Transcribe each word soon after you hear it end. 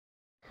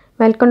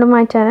Welcome to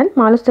my channel.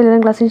 Malu's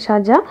Tailoring class in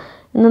Sharjah.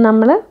 ഇന്ന്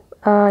നമ്മൾ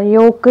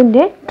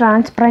യോക്കിന്റെ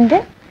transparent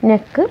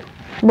neck,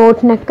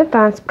 boat neck,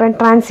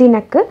 ട്രാൻസി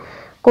neck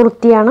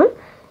കുർത്തിയാണ്.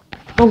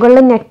 മുകളിൽ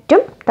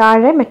നെറ്റും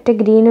താഴെ മറ്റേ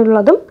ഗ്രീൻ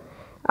ഉള്ളതും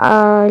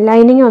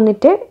ലൈനിങ്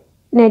വന്നിട്ട്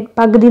നെറ്റ്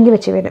പകുതിയിൽ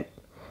വെച്ച് വരും.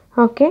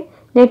 ഓക്കെ,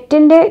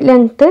 നെറ്റിൻ്റെ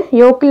ലെങ്ത്ത്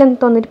യോക്ക്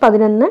ലെങ്ത്ത് വന്നിട്ട്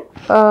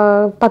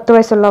 10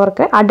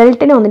 വയസ്സുള്ളവർക്ക്,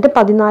 അഡൽട്ടിന് വന്നിട്ട്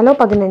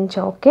 14-15.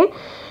 ഓക്കെ,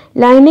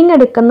 ലൈനിങ്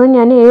എടുക്കുന്നത്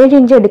ഞാൻ 7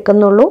 ഇഞ്ച്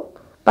എടുക്കുന്നുള്ളൂ.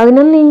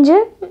 11 ഇഞ്ച്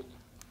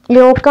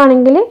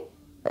യോക്കാണെങ്കിൽ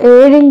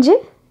 7 ഇഞ്ച്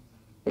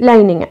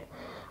ലൈനിങ്.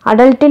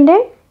 അഡൽട്ടിൻ്റെ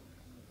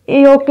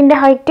യോക്കിൻ്റെ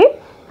ഹൈറ്റ്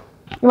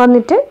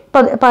വന്നിട്ട്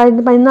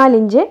 14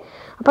 ഇഞ്ച്.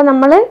 അപ്പോൾ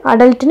നമ്മൾ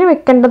അഡൽട്ടിന്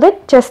വെക്കേണ്ടത്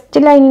ചെസ്റ്റ്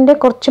ലൈനിൻ്റെ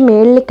കുറച്ച്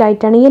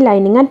മേളിലേക്കായിട്ടാണ് ഈ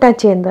ലൈനിങ്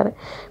അറ്റാച്ച് ചെയ്യുന്നത്.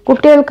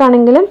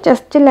 കുട്ടികൾക്കാണെങ്കിലും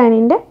ചെസ്റ്റ്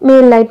ലൈനിൻ്റെ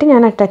മേളിലായിട്ട്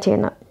ഞാൻ അറ്റാച്ച്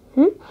ചെയ്യുന്നത്.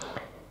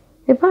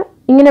 ഇപ്പോൾ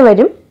ഇങ്ങനെ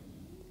വരും.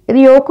 ഇത്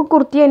യോക്ക്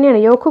കുർത്തി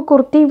തന്നെയാണ്. യോക്ക്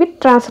കുർത്തി വിത്ത്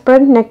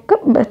transparent neck,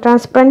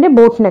 transparent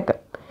boat neck.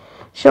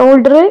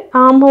 Shoulder,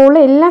 arm hole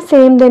എല്ലാം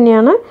സെയിം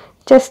തന്നെയാണ്.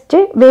 ചെസ്റ്റ്,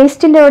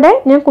 വേസ്റ്റിൻ്റെ അവിടെ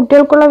ഞാൻ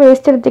കുട്ടികൾക്കുള്ള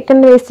വേസ്റ്റ്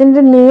എടുത്തിരിക്കുന്നത്,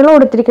 വേസ്റ്റിൻ്റെ നീളം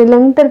എടുത്തിരിക്കുന്നത്,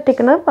 ലെങ്ത്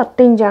എടുത്തിരിക്കുന്നത്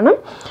 10 ഇഞ്ചാണ്,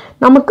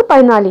 നമുക്ക്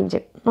 14 ഇഞ്ച്.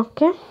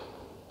 ഓക്കെ,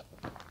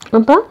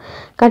 അപ്പോൾ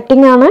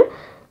കട്ടിംഗ് ആണ്.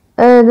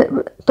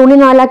 തുണി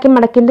 4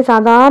 മടക്കിൻ്റെ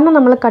സാധാരണ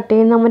നമ്മൾ കട്ട്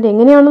ചെയ്യുന്ന മതി.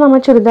 എങ്ങനെയാണ് നമ്മൾ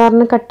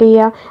ചുരിദാറിന് കട്ട്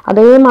ചെയ്യുക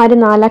അതേമാതിരി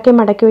 4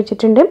 മടക്കി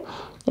വെച്ചിട്ടുണ്ട്.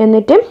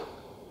 എന്നിട്ട്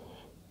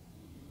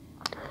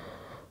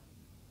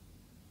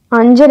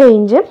 5.5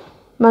 ഇഞ്ച്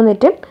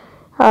വന്നിട്ട്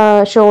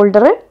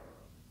ഷോൾഡർ,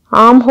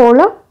 ആം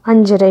ഹോള്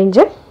 5.5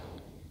 ഇഞ്ച്.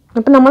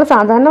 അപ്പം നമ്മൾ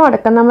സാധാരണ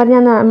മടക്കുന്ന മാതിരി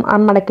ഞാൻ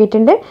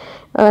മടക്കിയിട്ടുണ്ട്,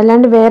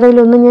 അല്ലാണ്ട് വേറെ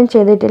ഇതിലൊന്നും ഞാൻ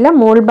ചെയ്തിട്ടില്ല.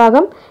 മോൾ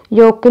ഭാഗം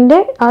യോക്കിൻ്റെ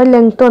ആ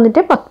ലെങ്ത്ത്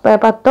വന്നിട്ട്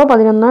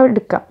 10-11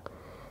 എടുക്കാം.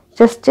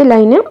 ചെസ്റ്റ്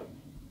ലൈന്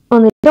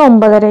വന്നിട്ട്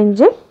 9.5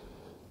 ഇഞ്ച്.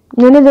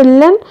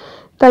 ഞാനിതെല്ലാം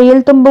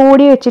തയ്യൽ തുമ്പ്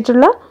കൂടി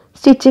വെച്ചിട്ടുള്ള,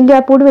 സ്റ്റിച്ചിങ്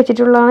ഗ്യാപ്പ് കൂടി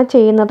വെച്ചിട്ടുള്ളതാണ്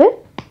ചെയ്യുന്നത്.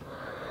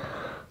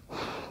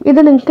 ഇത്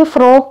നിങ്ങൾക്ക്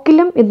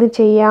ഫ്രോക്കിലും ഇത്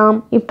ചെയ്യാം.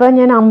 ഇപ്പം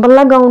ഞാൻ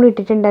അംബ്രല്ല ഗൗൺ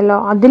ഇട്ടിട്ടുണ്ടല്ലോ,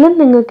 അതിലും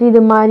നിങ്ങൾക്ക്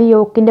ഇതുമാതിരി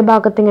യോക്കിൻ്റെ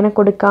ഭാഗത്ത് ഇങ്ങനെ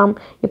കൊടുക്കാം.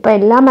 ഇപ്പം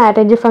എല്ലാ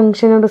മാരേജ്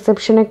ഫംഗ്ഷനും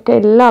റിസപ്ഷനൊക്കെ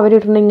എല്ലാവരും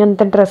ഇടുന്ന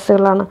ഇങ്ങനത്തെ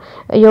ഡ്രസ്സുകളാണ്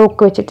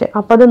യോക്ക് വെച്ചിട്ട്.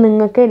 അപ്പോൾ അത്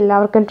നിങ്ങൾക്ക്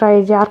എല്ലാവർക്കും ട്രൈ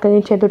ചെയ്യാം.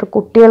 ആർക്കെങ്കിലും ചെയ്തിട്ട്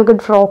കുട്ടികൾക്ക്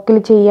ഫ്രോക്കിൽ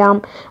ചെയ്യാം,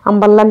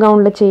 അംബ്രല്ല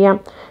ഗൗണിൽ ചെയ്യാം.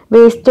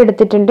 വേസ്റ്റ്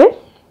എടുത്തിട്ടുണ്ട്.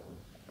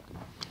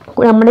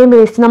 നമ്മുടെയും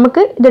വേസ്റ്റ്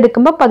നമുക്ക്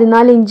ഇതെടുക്കുമ്പോൾ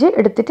 14 ഇഞ്ച്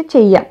എടുത്തിട്ട്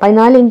ചെയ്യാം.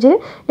 14 ഇഞ്ച്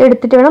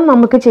എടുത്തിട്ട് വേണം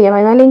നമുക്ക് ചെയ്യാം.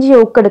 14 ഇഞ്ച്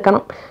യോക്ക്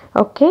എടുക്കണം.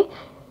 ഓക്കെ,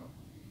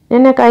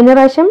 ഞാൻ കഴിഞ്ഞ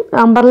പ്രാവശ്യം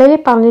അംബ്രല്ലയിൽ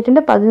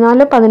പറഞ്ഞിട്ടുണ്ട്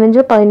 14,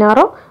 15,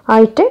 16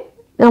 ആയിട്ട്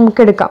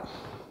നമുക്ക് എടുക്കാം.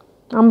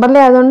 അംബ്രല്ല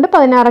ആയതുകൊണ്ട്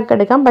 16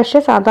 എടുക്കാം. പക്ഷേ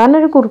സാധാരണ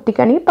ഒരു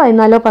കുർത്തിക്കാണെങ്കിൽ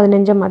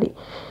 14-15 മതി.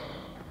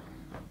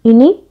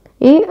 ഇനി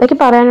എനിക്ക്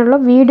പറയാനുള്ള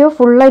വീഡിയോ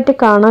ഫുള്ളായിട്ട്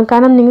കാണാം.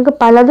 കാരണം നിങ്ങൾക്ക്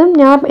പലതും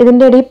ഞാൻ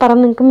ഇതിൻ്റെ ഇടയിൽ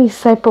പറഞ്ഞ് നിങ്ങൾക്ക്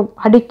മിസ്സായിപ്പോൾ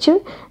അടിച്ച്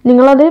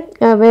നിങ്ങളത്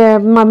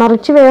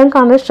മറിച്ച് വേഗം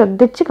കാണാതെ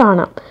ശ്രദ്ധിച്ച്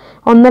കാണാം.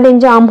 1.5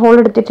 ഇഞ്ച് ആം ഹോൾ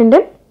എടുത്തിട്ടുണ്ട്.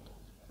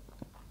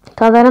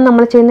 സാധാരണ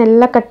നമ്മൾ ചെയ്യുന്ന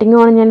എല്ലാ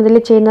കട്ടിങ്ങുമാണ് ഞാനിതിൽ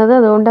ചെയ്യുന്നത്,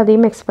 അതുകൊണ്ട്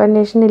അധികം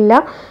എക്സ്പ്ലനേഷൻ ഇല്ല.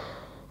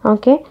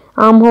 ഓക്കെ,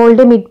 ആം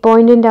ഹോളിൻ്റെ മിഡ്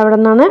പോയിൻറ്റിൻ്റെ അവിടെ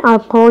നിന്നാണ്,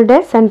 ആം ഹോളിൻ്റെ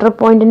സെൻറ്റർ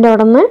പോയിൻറ്റിൻ്റെ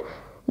അവിടെ നിന്ന്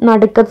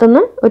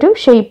നടുക്കത്തുനിന്ന് ഒരു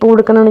ഷേപ്പ്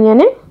കൊടുക്കണമാണ്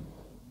ഞാൻ.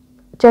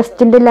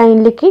 ചെസ്റ്റിൻ്റെ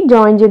ലൈനിലേക്ക്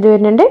ജോയിൻ ചെയ്ത്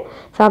വരുന്നുണ്ട്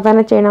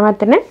സാധാരണ ചെയ്യണ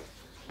മാതിരി തന്നെ.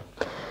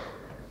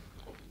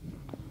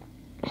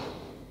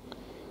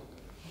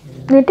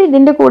 എന്നിട്ട്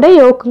ഇതിൻ്റെ കൂടെ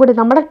യോക്കും കൂടി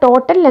നമ്മുടെ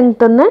ടോട്ടൽ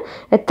ലെങ്ത്ത് നിന്ന്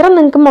എത്ര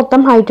നിങ്ങൾക്ക്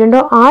മൊത്തം ഹൈറ്റ് ഉണ്ടോ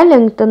ആ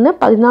ലെങ്ത്ത് നിന്ന്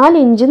 14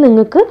 ഇഞ്ച്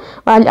നിങ്ങൾക്ക്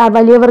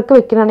വലിയവർക്ക്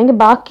വെക്കുകയാണെങ്കിൽ,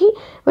 ബാക്കി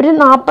ഒരു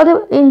 40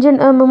 ഇഞ്ച്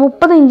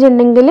 30 ഇഞ്ച്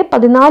ഉണ്ടെങ്കിൽ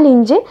 14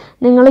 ഇഞ്ച്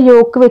നിങ്ങൾ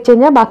യോക്ക് വെച്ച്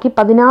കഴിഞ്ഞാൽ ബാക്കി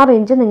 16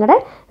 ഇഞ്ച് നിങ്ങളുടെ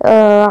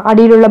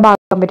അടിയിലുള്ള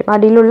ഭാഗം വരും.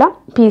 അടിയിലുള്ള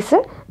പീസ്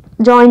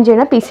ജോയിൻ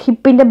ചെയ്യുന്ന പീസ്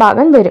ഹിപ്പിൻ്റെ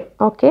ഭാഗം വരും.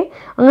 ഓക്കെ,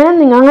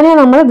 അങ്ങനെയാണ്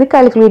നമ്മൾ ഇത്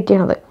കാൽക്കുലേറ്റ്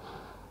ചെയ്യണത്.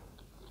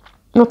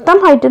 മൊത്തം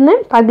ഹൈറ്റിൽ നിന്ന്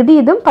പകുതി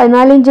ഇതും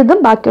 14 ഇഞ്ച്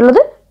ഇതും,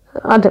 ബാക്കിയുള്ളത്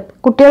അത്.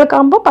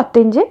 കുട്ടികൾക്കാകുമ്പോൾ 10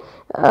 ഇഞ്ച്.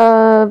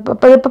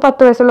 ഇപ്പോൾ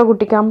 10 വയസ്സുള്ള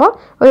കുട്ടിക്കാകുമ്പോൾ,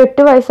 ഒരു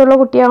 8 വയസ്സുള്ള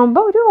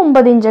കുട്ടിയാകുമ്പോൾ ഒരു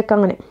 9 ഇഞ്ചൊക്കെ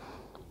അങ്ങനെ.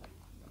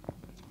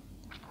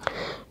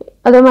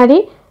 അതേമാതിരി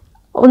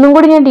ഒന്നും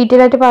കൂടി ഞാൻ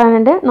ഡീറ്റെയിൽ ആയിട്ട്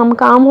പറയാനുണ്ട്.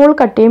 നമുക്ക് ആം ഹോൾ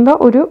കട്ട് ചെയ്യുമ്പോൾ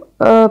ഒരു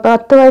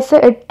 10 വയസ്സ്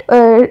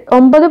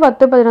 9,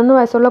 10, 11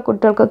 വയസ്സുള്ള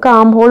കുട്ടികൾക്കൊക്കെ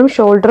ആം ഹോളും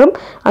ഷോൾഡറും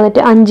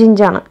എന്നിട്ട് 5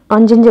 ഇഞ്ചാണ്.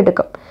 5 ഇഞ്ച്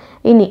എടുക്കും.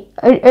 ഇനി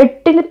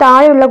 8-ന്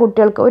താഴെയുള്ള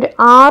കുട്ടികൾക്ക് ഒരു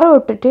 6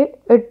 തൊട്ടിട്ട്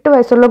 8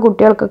 വയസ്സുള്ള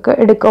കുട്ടികൾക്കൊക്കെ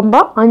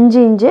എടുക്കുമ്പോൾ 5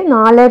 ഇഞ്ച്,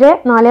 4.5,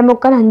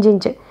 4.25, 5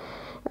 ഇഞ്ച്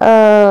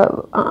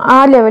ആ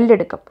ലെവലിൽ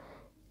എടുക്കും.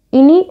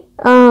 ഇനി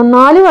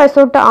 4 വയസ്സ്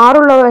തൊട്ട്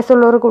 6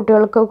 വയസ്സുള്ള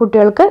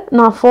കുട്ടികൾക്ക്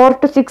 4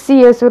 to 6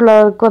 ഇയേഴ്സ്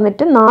ഉള്ളവർക്ക്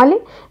വന്നിട്ട്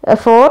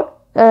 4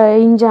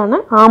 ഇഞ്ചാണ്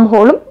ആം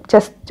ഹോളും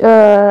ചെസ്റ്റ്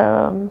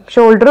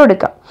ഷോൾഡറും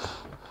എടുക്കാം.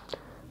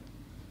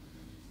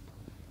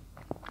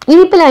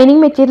 ഇനിയിപ്പോൾ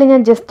ലൈനിങ് മെറ്റീരിയൽ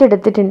ഞാൻ ജസ്റ്റ്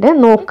എടുത്തിട്ടുണ്ട്.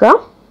 നോക്കുക,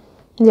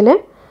 ഇതിൽ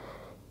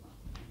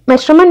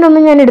മെഷർമെൻ്റ്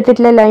ഒന്നും ഞാൻ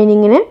എടുത്തിട്ടില്ല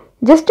ലൈനിങ്ങിന്.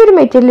 ജസ്റ്റ് ഒരു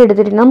മെറ്റീരിയൽ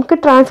എടുത്തിട്ടുണ്ട്. നമുക്ക്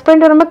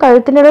ട്രാൻസ്പെറൻറ്റ് വരുമ്പോൾ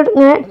കഴുത്തിൻ്റെ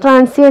ഇങ്ങനെ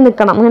ട്രാൻസി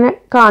നിൽക്കണം, അങ്ങനെ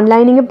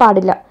ലൈനിങ്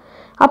പാടില്ല.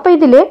 അപ്പോൾ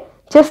ഇതിൽ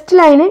ചെസ്റ്റ്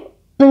ലൈന്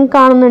നിങ്ങൾക്ക്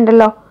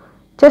കാണുന്നുണ്ടല്ലോ,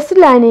 ചെസ്റ്റ്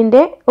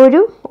ലൈനിൻ്റെ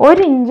ഒരു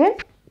 1 ഇഞ്ച്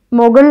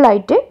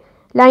മുകളിലായിട്ട്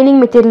ലൈനിങ്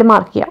മെറ്റീരിയൽ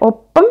മാർക്ക് ചെയ്യുക.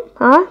 ഒപ്പം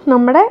ആ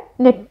നമ്മുടെ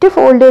നെറ്റ്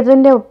ഫോൾഡ്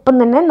ചെയ്തതിൻ്റെ ഒപ്പം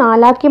തന്നെ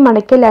 4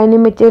 മടക്കി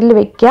ലൈനിങ് മെറ്റീരിയൽ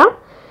വയ്ക്കുക.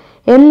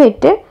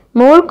 എന്നിട്ട്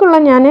മോൾക്കുള്ള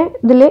ഞാൻ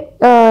ഇതിൽ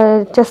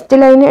ചെസ്റ്റ്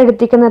ലൈൻ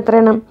എടുത്തിരിക്കുന്നത്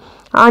എത്രയാണ്?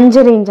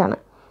 5.5 ഇഞ്ചാണ്.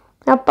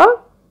 അപ്പോൾ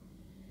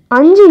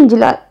 5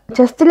 ഇഞ്ചിൽ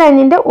ചെസ്റ്റ്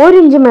ലൈനിൻ്റെ 1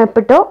 ഇഞ്ച്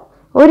മേപ്പിട്ടോ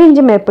 1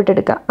 ഇഞ്ച് മേപ്പിട്ട്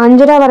എടുക്കുക.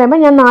 5.5 പറയുമ്പോൾ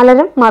ഞാൻ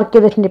 4.5 മാർക്ക്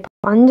ചെയ്തിട്ടുണ്ട്. ഇപ്പം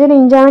 5.5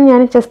 ഇഞ്ചാണ്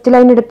ഞാൻ ചെസ്റ്റ്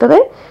ലൈൻ എടുത്തത്.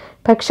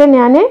 പക്ഷെ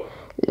ഞാൻ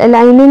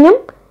ലൈനിങ്ങും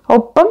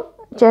ഒപ്പം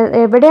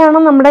എവിടെയാണോ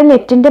നമ്മുടെ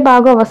നെറ്റിൻ്റെ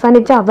ഭാഗം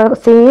അവസാനിച്ച്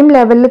സെയിം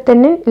ലെവലിൽ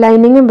തന്നെ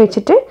ലൈനിങ്ങും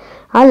വെച്ചിട്ട്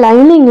ആ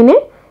ലൈനിങ്ങിന്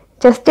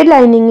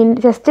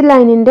ചെസ്റ്റ്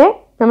ലൈനിൻ്റെ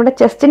നമ്മുടെ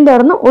ചെസ്റ്റിൻ്റെ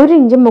അവിടുന്ന് 1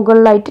 ഇഞ്ച്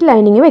മുകളിലായിട്ട്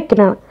ലൈനിങ്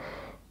വെക്കുന്നതാണ്.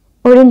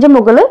 1 ഇഞ്ച്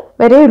മുകളിൽ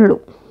വരെ ഉള്ളൂ.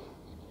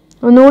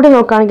 ഒന്നുകൂടി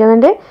നോക്കുകയാണെങ്കിൽ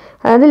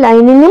അതായത്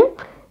ലൈനിങ്ങും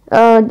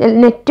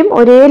നെറ്റും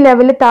ഒരേ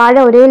ലെവലിൽ താഴെ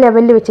ഒരേ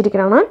ലെവലിൽ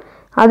വെച്ചിരിക്കുന്നതാണ്.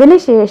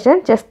 അതിനുശേഷം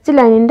ചെസ്റ്റ്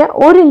ലൈനിൻ്റെ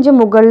 1 ഇഞ്ച്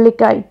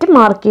മുകളിലേക്കായിട്ട്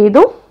മാർക്ക്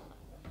ചെയ്തു.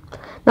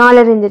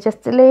 4.5 ഇഞ്ച്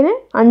ചെസ്റ്റ് ലൈന്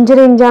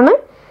 5.5 ഇഞ്ചാണ്.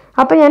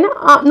 അപ്പം ഞാൻ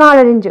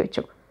 4.5 ഇഞ്ച്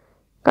വെച്ചു.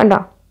 കണ്ടോ?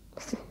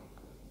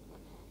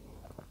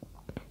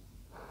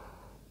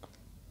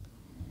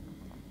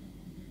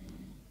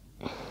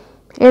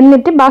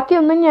 എന്നിട്ട്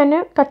ബാക്കിയൊന്നും ഞാൻ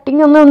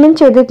കട്ടിങ് ഒന്നും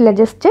ചെയ്തിട്ടില്ല.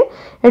 ജസ്റ്റ്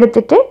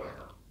എടുത്തിട്ട്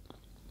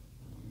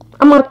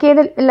മാർക്ക്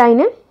ചെയ്ത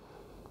ലൈന്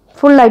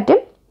ഫുള്ളായിട്ട്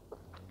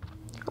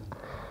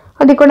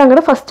അതിൽ കൂടെ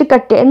അങ്ങോട്ട് ഫസ്റ്റ്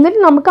കട്ട് ചെയ്യുക. എന്നിട്ട്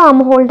നമുക്ക് ആം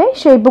ഹോളിൻ്റെ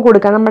ഷേപ്പ്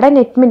കൊടുക്കാം. നമ്മുടെ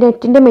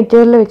നെറ്റിൻ്റെ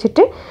മെറ്റീരിയൽ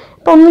വെച്ചിട്ട്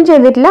ഇപ്പോൾ ഒന്നും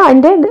ചെയ്തിട്ടില്ല.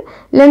 അതിൻ്റെ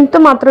ലെങ്ത്ത്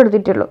മാത്രമേ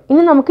എടുത്തിട്ടുള്ളൂ.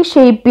 ഇനി നമുക്ക്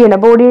ഷേപ്പ്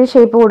ചെയ്യണം. ബോഡിയുടെ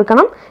ഷേപ്പ്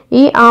കൊടുക്കണം.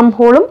 ഈ ആം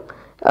ഹോളും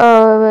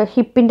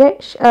ഹിപ്പിൻ്റെ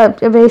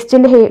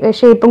വേസ്റ്റിൻ്റെ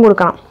ഷേപ്പും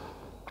കൊടുക്കണം.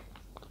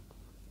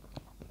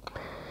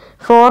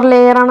 4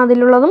 ലെയറാണ്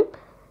അതിലുള്ളതും,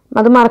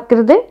 അത്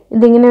മറക്കരുത്.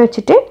 ഇതിങ്ങനെ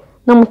വെച്ചിട്ട്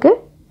നമുക്ക്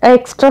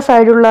എക്സ്ട്രാ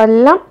സൈഡുള്ള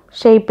എല്ലാം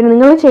ഷേപ്പിന്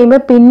നിങ്ങൾ ചെയ്യുമ്പോൾ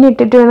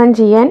പിന്നിട്ടിട്ട് വേണം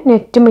ചെയ്യാൻ.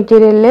 നെറ്റ്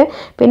മെറ്റീരിയലിൽ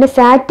പിന്നെ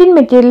സാറ്റിൻ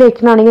മെറ്റീരിയൽ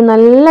വെക്കുന്നതാണെങ്കിൽ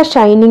നല്ല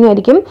ഷൈനിങ്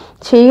ആയിരിക്കും.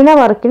 ചെയ്യുന്ന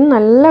വർക്കിന്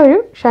നല്ലൊരു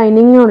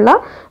ഷൈനിങ്ങുള്ള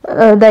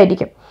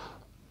ഇതായിരിക്കും.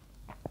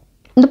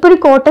 ഇതിപ്പോൾ ഒരു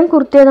കോട്ടൺ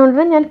കുർത്തി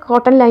ആയതുകൊണ്ടാണ് ഞാൻ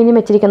കോട്ടൺ ലൈനിൽ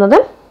വെച്ചിരിക്കുന്നത്.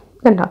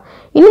 കണ്ടോ?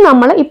 ഇനി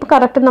നമ്മൾ ഇപ്പോൾ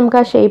കറക്റ്റ് നമുക്ക്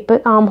ആ ഷേപ്പ്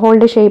ആം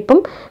ഹോളിൻ്റെ ഷേപ്പും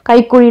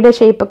കൈക്കുഴിയുടെ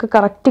ഷേപ്പൊക്കെ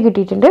കറക്റ്റ്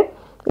കിട്ടിയിട്ടുണ്ട്.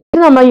 ഇത്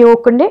നമ്മൾ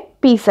യോക്കിൻ്റെ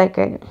പീസാക്കി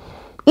കഴിഞ്ഞു.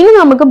 ഇനി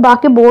നമുക്ക്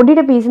ബാക്കി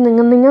ബോഡിയുടെ പീസ്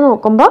നിങ്ങൾ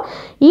നോക്കുമ്പോൾ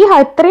ഈ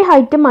ഇത്രയും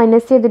ഹൈറ്റ്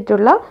മൈനസ്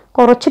ചെയ്തിട്ടുള്ള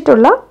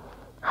കുറച്ചിട്ടുള്ള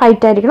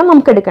ഹൈറ്റ് ആയിരിക്കണം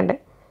നമുക്ക് എടുക്കേണ്ടത്.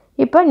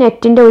 ഇപ്പോൾ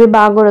നെറ്റിൻ്റെ ഒരു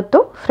ഭാഗം എടുത്തു,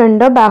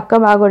 ഫ്രണ്ടോ ബാക്കോ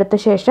ഭാഗം എടുത്ത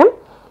ശേഷം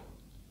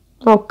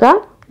നോക്കുക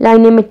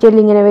ലൈനിങ്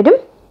മെറ്റീരിയൽ ഇങ്ങനെ വരും.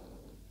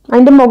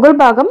 അതിൻ്റെ മുകൾ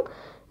ഭാഗം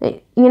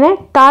ഇങ്ങനെ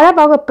താഴെ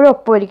ഭാഗം എപ്പോഴും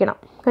ഒപ്പമായിരിക്കണം.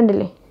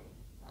 കണ്ടില്ലേ?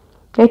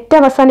 നെറ്റ്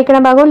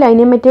അവസാനിക്കുന്ന ഭാഗവും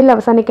ലൈനിങ് മെറ്റീരിയൽ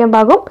അവസാനിക്കുന്ന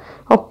ഭാഗവും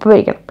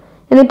ഒപ്പമായിരിക്കണം.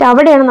 എന്നിട്ട്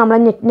അവിടെയാണ് നമ്മൾ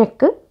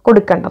നെക്ക്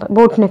കൊടുക്കേണ്ടത്.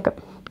 ബോട്ട് നെക്ക്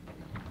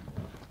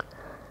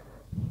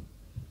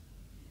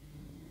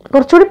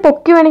കുറച്ചുകൂടി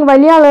പൊക്കി വേണമെങ്കിൽ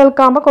വലിയ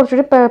ആളുകൾക്കാകുമ്പോൾ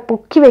കുറച്ചുകൂടി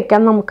പൊക്കി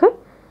വെക്കാം നമുക്ക്.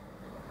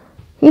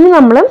 ഇനി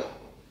നമ്മൾ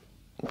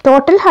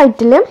ടോട്ടൽ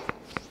ഹൈറ്റിൽ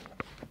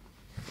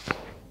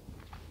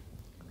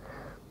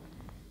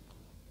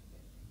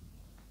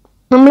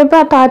നമ്മളിപ്പോൾ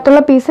ആ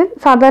താഴത്തുള്ള പീസ്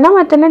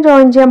സാധാരണ തന്നെ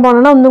ജോയിൻ ചെയ്യാൻ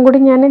പോകണം. ഒന്നും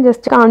കൂടി ഞാൻ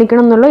ജസ്റ്റ്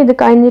കാണിക്കണം എന്നുള്ളൂ. ഇത്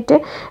കഴിഞ്ഞിട്ട്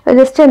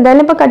ജസ്റ്റ്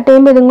എന്തായാലും ഇപ്പോൾ കട്ട്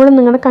ചെയ്യുമ്പോൾ ഇതും കൂടി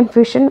നിങ്ങളുടെ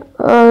കൺഫ്യൂഷൻ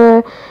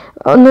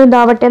ഒന്ന്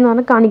ഇതാവട്ടെ എന്ന്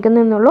പറഞ്ഞ്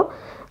കാണിക്കുന്നതെന്നുള്ളൂ.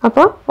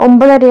 അപ്പോൾ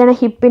 9.5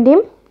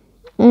 ഹിപ്പിൻ്റെയും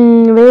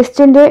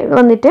വേസ്റ്റിൻ്റെ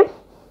വന്നിട്ട്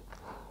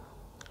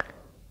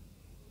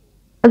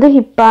അത്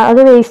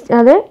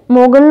അത്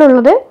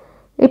മുകളിലുള്ളത്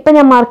ഇപ്പം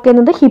ഞാൻ മാർക്ക്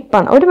ചെയ്യുന്നത്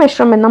ഹിപ്പാണ്. ഒരു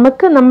മെഷർമെൻറ്റ്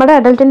നമുക്ക് നമ്മുടെ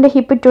അഡൽട്ടിൻ്റെ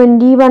ഹിപ്പ്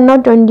 21 or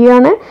 20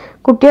 ആണ്.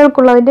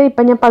 കുട്ടികൾക്കുള്ളതിൻ്റെ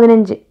ഇപ്പം ഞാൻ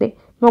 15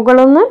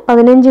 മുകളിലൊന്ന്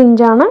 15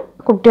 ഇഞ്ചാണ്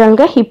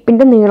കുട്ടികൾക്ക്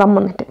ഹിപ്പിൻ്റെ നീളം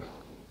വന്നിട്ട്.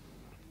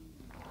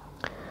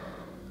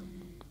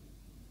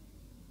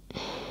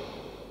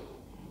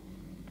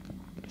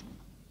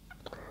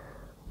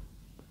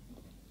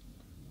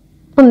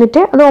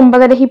 എന്നിട്ട് അത്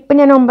 9.5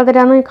 ഹിപ്പ് ഞാൻ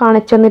 9.5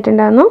 കാണിച്ചു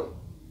തന്നിട്ടുണ്ടായിരുന്നു.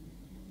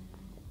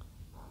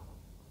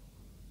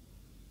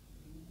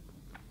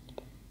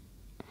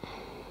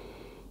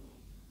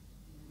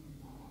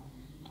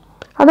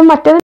 അത്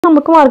മറ്റേത്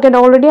നമുക്ക് മാർക്ക്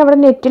ചെയ്യണം. ഓൾറെഡി അവിടെ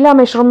നെറ്റിൽ ആ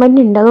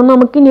മെഷർമെൻറ്റ് ഉണ്ട്. അതൊന്നും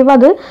നമുക്ക് ഇനി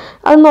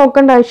അത്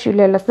നോക്കേണ്ട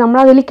ആവശ്യമില്ലല്ലോ. നമ്മൾ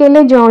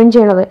അതിലേക്കല്ലേ ജോയിൻ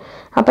ചെയ്യണത്.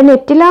 അപ്പം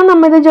നെറ്റിലാണ്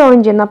നമ്മളിത് ജോയിൻ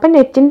ചെയ്യുന്നത്. അപ്പം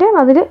നെറ്റിൻ്റെ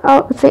അതിൽ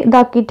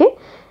ഇതാക്കിയിട്ട്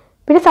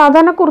പിന്നെ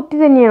സാധാരണ കുർത്തി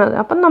തന്നെയാണ്.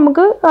 അപ്പം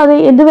നമുക്ക് അത്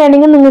ഇത്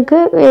വേണമെങ്കിൽ നിങ്ങൾക്ക്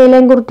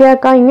ഏലം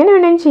കുർത്തിയാക്കാം, ഇങ്ങനെ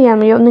വേണമെങ്കിൽ ചെയ്യാൻ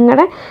മതിയോ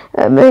നിങ്ങളുടെ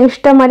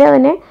ഇഷ്ടം വരെ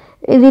അതിനെ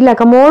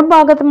ഇതിലാക്കാം. മോൾ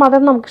ഭാഗത്ത്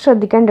മാത്രം നമുക്ക്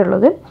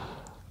ശ്രദ്ധിക്കേണ്ടുള്ളത്.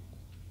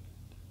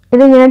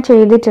 ഇത് ഞാൻ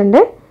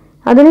ചെയ്തിട്ടുണ്ട്.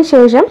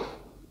 അതിനുശേഷം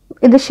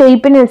ഇത്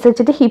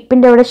ഷേപ്പിനനുസരിച്ചിട്ട്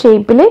ഹിപ്പിൻ്റെ അവിടെ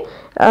ഷേപ്പിൽ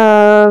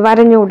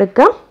വരഞ്ഞു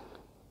കൊടുക്കുക.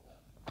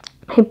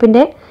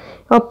 ഹിപ്പിൻ്റെ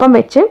ഒപ്പം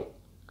വെച്ച്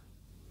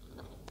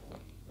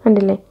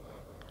കണ്ടില്ലേ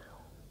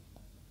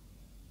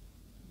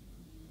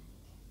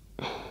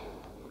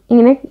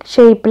ഇങ്ങനെ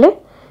ഷേപ്പിൽ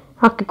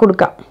ആക്കി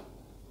കൊടുക്കാം.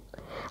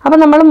 അപ്പോൾ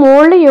നമ്മൾ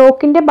മുകളിൽ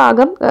യോക്കിൻ്റെ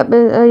ഭാഗം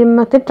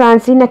മറ്റേ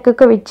ട്രാൻസി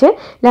നെക്കൊക്കെ വെച്ച്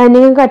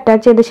ലൈനിങ്ങൊക്കെ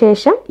അറ്റാച്ച് ചെയ്ത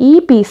ശേഷം ഈ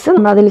പീസ്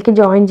നമ്മൾ അതിലേക്ക്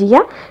ജോയിൻ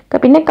ചെയ്യുക.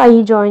 പിന്നെ കൈ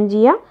ജോയിൻ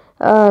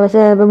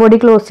ചെയ്യുക, ബോഡി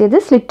ക്ലോസ് ചെയ്ത്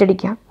സ്ലിറ്റ്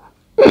അടിക്കുക.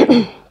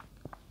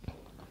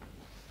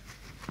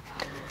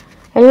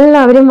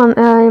 എല്ലാവരും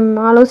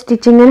Malu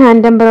stitching and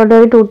hand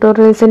embroidery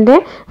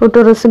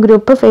tutorials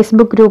group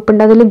Facebook group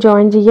ഉണ്ട്, അതിൽ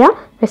ജോയിൻ ചെയ്യുക.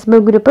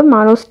 Facebook group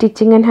Malu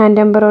stitching and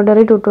hand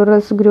embroidery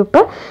tutorials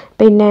group.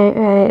 പിന്നെ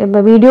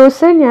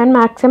വീഡിയോസ് ഞാൻ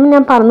മാക്സിമം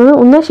ഞാൻ പറഞ്ഞത്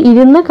ഒന്ന്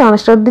ഇരുന്ന്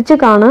കാണുക, ശ്രദ്ധിച്ച്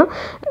കാണുക.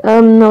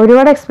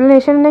 ഒരുപാട്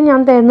എക്സ്പ്ലനേഷൻ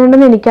ഞാൻ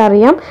തരുന്നുണ്ടെന്ന്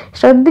എനിക്കറിയാം,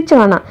 ശ്രദ്ധിച്ച്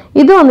കാണാം.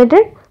 ഇത് വന്നിട്ട്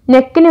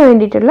നെക്കിന്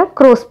വേണ്ടിയിട്ടുള്ള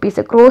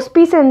ക്രോസ്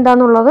പീസ്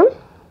എന്താണെന്നുള്ളത്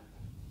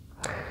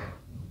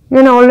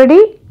ഞാൻ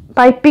ഓൾറെഡി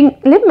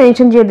പൈപ്പിംഗിൽ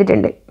മെൻഷൻ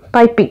ചെയ്തിട്ടുണ്ട്,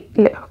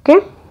 പൈപ്പിംഗിൽ. ഓക്കെ,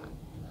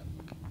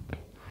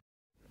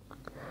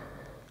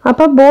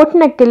 അപ്പോൾ ബോട്ട്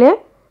നെക്കിൽ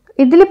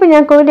ഇതിലിപ്പോൾ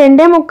ഞങ്ങൾക്ക്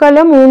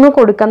 2.25 3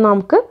 കൊടുക്കാം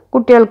നമുക്ക്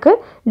കുട്ടികൾക്ക്,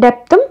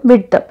 ഡെപ്തും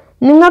വിഡ്ത്തും.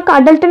 നിങ്ങൾക്ക്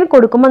അഡൽട്ടിന്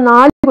കൊടുക്കുമ്പോൾ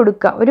 4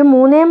 കൊടുക്കുക, ഒരു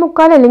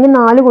 3.25 അല്ലെങ്കിൽ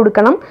 4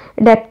 കൊടുക്കണം.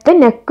 ഡെപ്ത്ത്,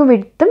 നെക്ക്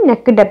വിഡ്ത്തും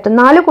നെക്ക് ഡെപ്ത്തും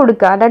 4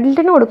 കൊടുക്കുക.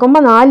 അഡൽട്ടിന്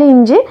കൊടുക്കുമ്പോൾ 4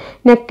 ഇഞ്ച്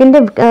നെക്കിൻ്റെ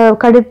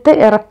കഴുത്ത്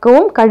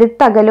ഇറക്കവും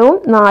കഴുത്ത് അകലവും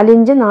 4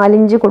 ഇഞ്ച് 4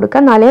 ഇഞ്ച്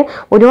കൊടുക്കുക.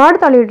 ഒരുപാട്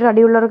തടിയിട്ട്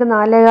തടിയുള്ളവർക്ക്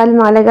 4.25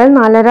 4.25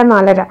 4.5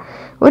 4.5.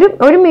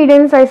 ഒരു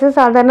മീഡിയം സൈസ്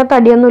സാധാരണ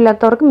തടിയൊന്നും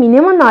ഇല്ലാത്തവർക്ക്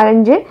മിനിമം 4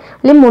 ഇഞ്ച്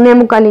അല്ലെങ്കിൽ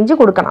 3.25 ഇഞ്ച്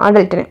കൊടുക്കണം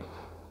അഡൽട്ടിന്.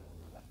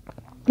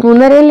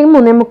 3.5 അല്ലെങ്കിൽ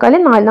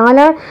 3.25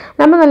 4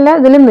 നമ്മൾ നല്ല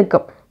ഇതിലും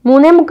നിൽക്കും.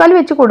 3.25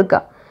 വെച്ച് കൊടുക്കുക.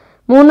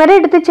 3.5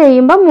 എടുത്ത്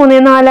ചെയ്യുമ്പോൾ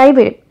 3.4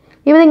 വരും.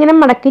 ഇതിങ്ങനെ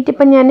മടക്കിയിട്ട്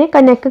ഇപ്പം ഞാൻ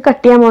നെക്ക്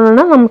കട്ട് ചെയ്യാൻ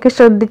പോകണം. നമുക്ക്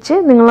ശ്രദ്ധിച്ച്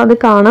നിങ്ങളത്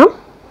കാണാം.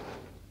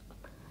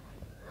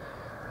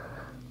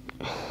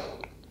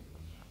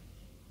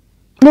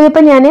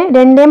 ഇതിലിപ്പോൾ ഞാൻ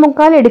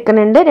 2.25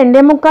 എടുക്കുന്നുണ്ട്.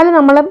 2.25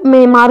 നമ്മൾ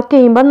മാർക്ക്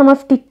ചെയ്യുമ്പോൾ നമ്മൾ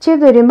സ്റ്റിച്ച്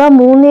ചെയ്ത് വരുമ്പോൾ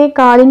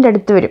 3.25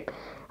 അടുത്ത് വരും.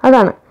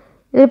 അതാണ്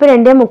ഇതിപ്പോൾ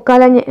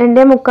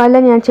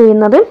 2.25 ഞാൻ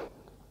ചെയ്യുന്നത്.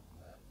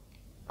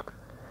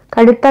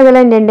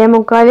 കഴുത്തകലം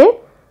 2.25,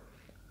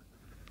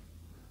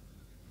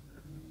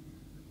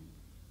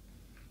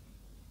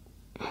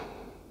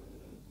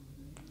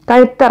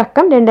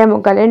 കഴുത്തിറക്കം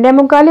 2.25.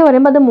 2.25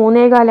 പറയുമ്പോൾ അത്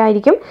 3.25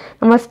 ആയിരിക്കും.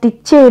 നമ്മൾ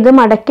സ്റ്റിച്ച് ചെയ്ത്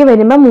മടക്കി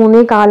വരുമ്പോൾ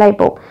 3.25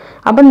 പോകും.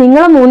 അപ്പം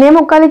നിങ്ങൾ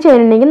 3.25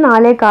 ചെയ്യണമെങ്കിൽ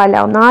 4.25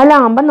 ആവും. 4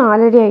 ആകുമ്പോൾ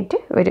 4.5 ആയിട്ട്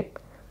വരും.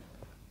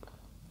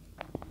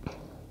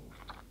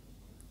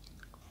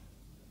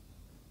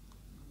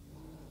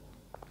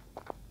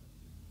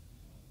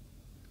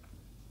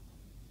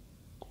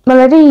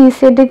 വളരെ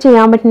ഈസി ആയിട്ട്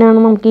ചെയ്യാൻ പറ്റുന്നതാണ്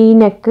നമുക്ക് ഈ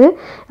നെക്ക്.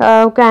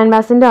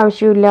 ക്യാൻവാസിൻ്റെ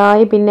ആവശ്യമില്ല.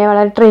 പിന്നെ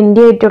വളരെ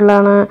ട്രെൻഡി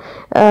ആയിട്ടുള്ളതാണ്.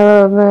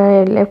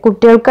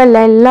 കുട്ടികൾക്കല്ല,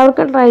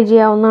 എല്ലാവർക്കും ട്രൈ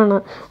ചെയ്യാവുന്നതാണ്.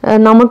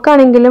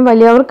 നമുക്കാണെങ്കിലും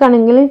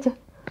വലിയവർക്കാണെങ്കിലും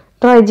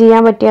ട്രൈ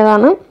ചെയ്യാൻ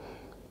പറ്റിയതാണ്.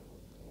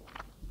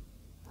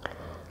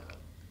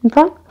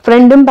 ഇപ്പം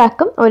ഫ്രണ്ടും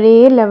ബാക്കും ഒരേ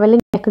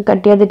ലെവലിൽ നെക്ക്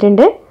കട്ട്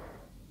ചെയ്തിട്ടുണ്ട്.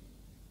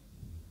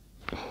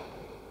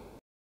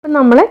 അപ്പം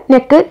നമ്മൾ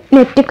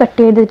നെറ്റ് കട്ട്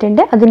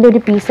ചെയ്തിട്ടുണ്ട്. അതിൻ്റെ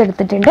ഒരു പീസ്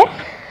എടുത്തിട്ടുണ്ട്.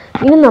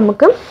 ഇനി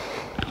നമുക്ക്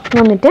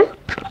വന്നിട്ട്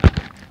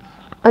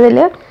അതിൽ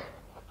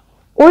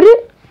ഒരു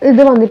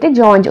വന്നിട്ട്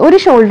ജോയിൻറ്റ്, ഒരു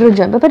ഷോൾഡർ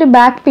ജോയിൻറ്റ്. അപ്പോൾ ഒരു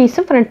ബാക്ക്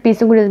പീസും ഫ്രണ്ട്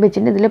പീസും കൂടി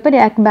വെച്ചിട്ടുണ്ട്. ഇതിലിപ്പോൾ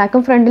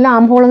ബാക്കും ഫ്രണ്ടിലും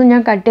ആം ഹോളൊന്നും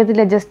ഞാൻ കട്ട്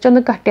ചെയ്തിട്ടില്ല, ജസ്റ്റ്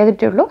ഒന്ന് കട്ട്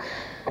ചെയ്തിട്ടേ ഉള്ളൂ.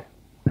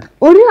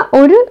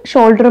 ഒരു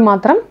ഷോൾഡർ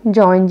മാത്രം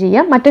ജോയിൻ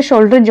ചെയ്യാം, മറ്റേ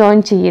ഷോൾഡർ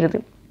ജോയിൻ ചെയ്യരുത്.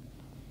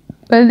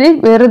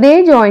 വെറുതെ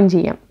ജോയിൻ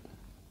ചെയ്യാം.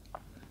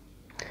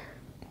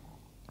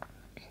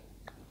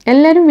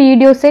 എല്ലാവരും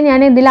വീഡിയോസ് ഞാൻ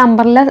ഇതിൽ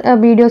അംബ്രല്ല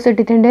വീഡിയോസ്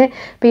ഇട്ടിട്ടുണ്ട്.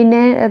 പിന്നെ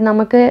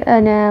നമുക്ക്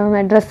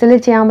ഡ്രസ്സിൽ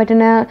ചെയ്യാൻ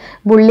പറ്റുന്ന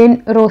ബുള്ളിയൻ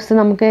റോസ്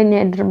നമുക്ക്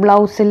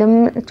ബ്ലൗസിലും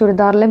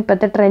ചുരിദാറിലും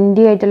ഇപ്പോഴത്തെ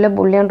ട്രെൻഡി ആയിട്ടുള്ള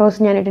ബുള്ളിയൻ റോസ്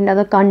ഞാൻ ഇട്ടിട്ടുണ്ട്.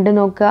 അത് കണ്ട്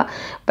നോക്കുക.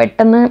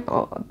 പെട്ടെന്ന്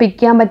പിക്ക്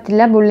ചെയ്യാൻ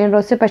പറ്റില്ല ബുള്ളിയൻ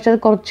റോസ്, പക്ഷെ അത്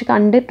കുറച്ച്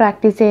കണ്ട്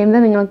പ്രാക്ടീസ്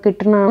ചെയ്യുമ്പോൾ നിങ്ങൾക്ക്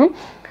കിട്ടുന്നതാണ്.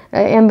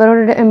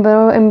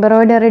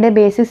 എംബ്രോയിഡറിയുടെ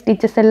ബേസിക്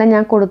സ്റ്റിച്ചസ് എല്ലാം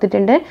ഞാൻ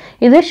കൊടുത്തിട്ടുണ്ട്.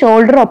 ഇത്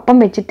ഷോൾഡർ ഒപ്പം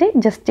വെച്ചിട്ട്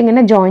ജസ്റ്റ്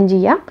ഇങ്ങനെ ജോയിൻ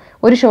ചെയ്യാം.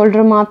 ഒരു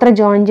ഷോൾഡർ മാത്രമേ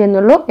ജോയിൻ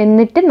ചെയ്യുന്നുള്ളൂ.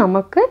 എന്നിട്ട്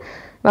നമുക്ക്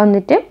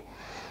വന്നിട്ട്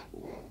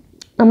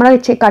നമ്മൾ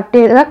കട്ട്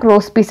ചെയ്ത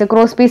ക്രോസ് പീസ്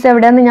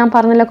എവിടെയാണെന്ന് ഞാൻ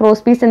പറഞ്ഞില്ല.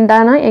 ക്രോസ് പീസ്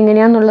എന്താണ്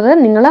എങ്ങനെയാണെന്നുള്ളത്,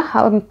 നിങ്ങൾ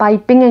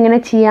പൈപ്പിംഗ് എങ്ങനെ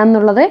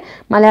ചെയ്യാമെന്നുള്ളത്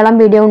മലയാളം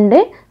വീഡിയോ ഉണ്ട്.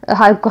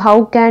 How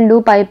can do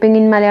piping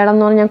in Malayalam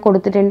എന്ന് പറഞ്ഞ് ഞാൻ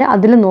കൊടുത്തിട്ടുണ്ട്.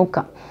 അതിൽ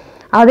നോക്കാം.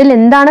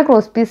 അതിലെന്താണ്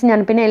ക്രോസ് പീസ് ഞാൻ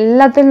പിന്നെ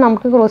എല്ലാത്തിലും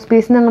നമുക്ക് ക്രോസ്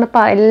പീസ്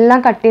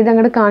എല്ലാം കട്ട് ചെയ്ത്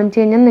അങ്ങോട്ട് കാണിച്ചു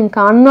കഴിഞ്ഞാൽ നിങ്ങൾക്ക്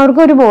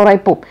കാണുന്നവർക്ക് ഒരു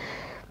ബോറായിപ്പോവും.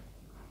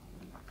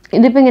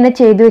 ഇതിപ്പോൾ ഇങ്ങനെ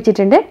ചെയ്ത്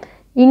വെച്ചിട്ടുണ്ട്.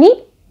 ഇനി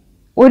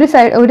ഒരു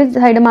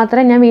സൈഡ്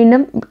മാത്രമേ ഞാൻ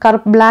വീണ്ടും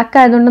ബ്ലാക്ക്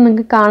ആയതുകൊണ്ട്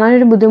നിങ്ങൾക്ക്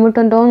കാണാനൊരു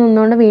ബുദ്ധിമുട്ടുണ്ടോ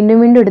എന്നുകൊണ്ട്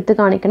വീണ്ടും എടുത്ത്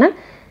കാണിക്കണം.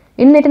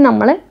 എന്നിട്ട്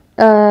നമ്മൾ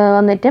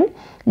വന്നിട്ട്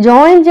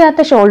ജോയിൻ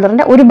ചെയ്യാത്ത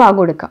ഷോൾഡറിൻ്റെ ഒരു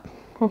ഭാഗം എടുക്കാം.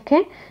 ഓക്കെ,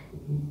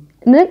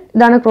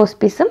 ഇതാണ് ക്രോസ്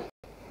പീസ്.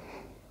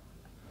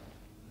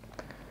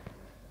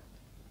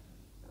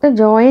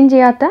 ജോയിൻ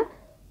ചെയ്യാത്ത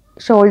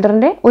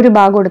ഷോൾഡറിൻ്റെ ഒരു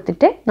ഭാഗം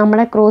എടുത്തിട്ട്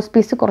നമ്മുടെ ക്രോസ്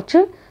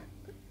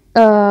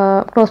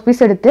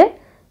പീസ് എടുത്ത്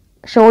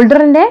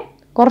ഷോൾഡറിൻ്റെ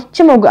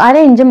കുറച്ച്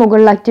 1/2 ഇഞ്ച്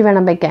മുകളിലായിട്ട്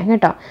വേണം വയ്ക്കാൻ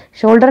കേട്ടോ.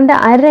 ഷോൾഡറിൻ്റെ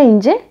 1/2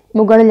 ഇഞ്ച്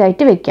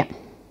മുകളിലായിട്ട് വയ്ക്കാം.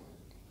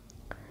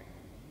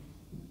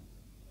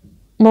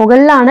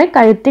 മുകളിലാണ്,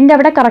 കഴുത്തിൻ്റെ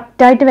അവിടെ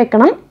കറക്റ്റായിട്ട്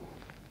വെക്കണം.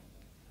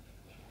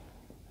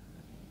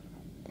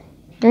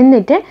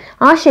 എന്നിട്ട്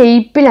ആ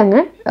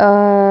ഷേപ്പിലങ്ങ്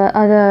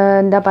അത്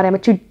എന്താ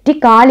പറയുക ചുറ്റി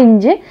 1/4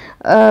 ഇഞ്ച്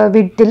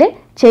വിഡ്ത്തിൽ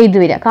ചെയ്തു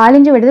വരിക. 1/4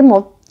 ഇഞ്ച് വിഡ്ത്തിൽ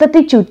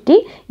മൊത്തത്തിൽ ചുറ്റി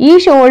ഈ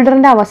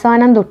ഷോൾഡറിൻ്റെ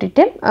അവസാനം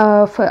തൊട്ടിട്ട്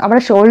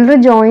അവിടെ ഷോൾഡർ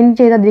ജോയിൻ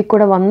ചെയ്ത് അതിൽ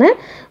കൂടെ വന്ന്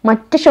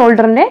മറ്റേ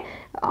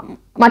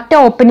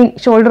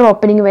ഷോൾഡർ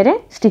ഓപ്പണിങ് വരെ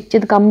സ്റ്റിച്ച്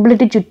ചെയ്ത്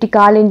കംപ്ലീറ്റ് ചുറ്റി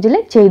 1/4 ഇഞ്ചിൽ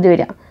ചെയ്തു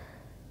വരിക.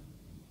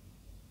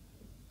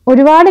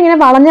 ഒരുപാട് ഇങ്ങനെ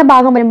വളഞ്ഞ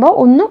ഭാഗം വരുമ്പോൾ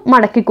ഒന്ന്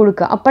മടക്കി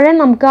കൊടുക്കുക. അപ്പോഴേ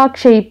നമുക്ക് ആ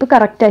ഷേപ്പ്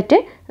കറക്റ്റായിട്ട്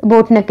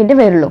ബോട്ട് നെക്കിൻ്റെ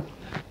വരുള്ളൂ.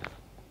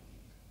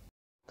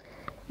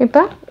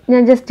 ഇപ്പം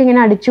ഞാൻ ജസ്റ്റ്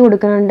ഇങ്ങനെ അടിച്ചു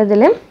കൊടുക്കുന്നുണ്ട്.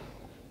 ഇതിൽ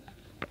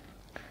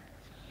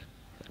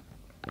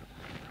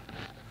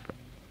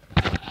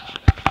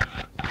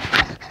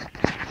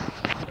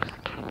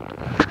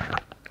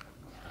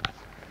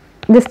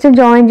ജസ്റ്റ്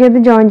ജോയിൻ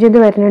ചെയ്ത്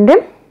വരുന്നുണ്ട്.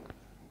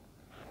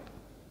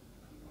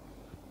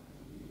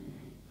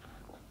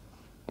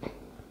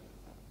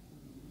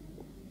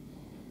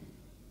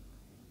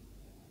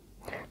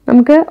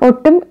 നമുക്ക്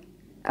ഒട്ടും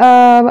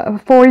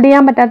ഫോൾഡ്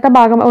ചെയ്യാൻ പറ്റാത്ത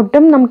ഭാഗം,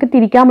 ഒട്ടും നമുക്ക്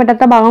തിരിക്കാൻ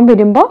പറ്റാത്ത ഭാഗം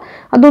വരുമ്പോൾ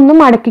അതൊന്ന്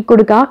മടക്കി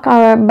കൊടുക്കുക.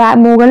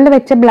 മുകളിൽ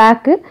വെച്ച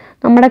ബ്ലാക്ക്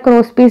നമ്മുടെ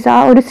ക്രോസ് പീസ് ആ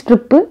ഒരു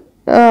സ്ട്രിപ്പ്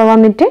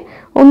വന്നിട്ട്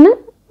ഒന്ന്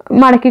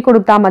മടക്കി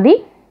കൊടുത്താൽ മതി.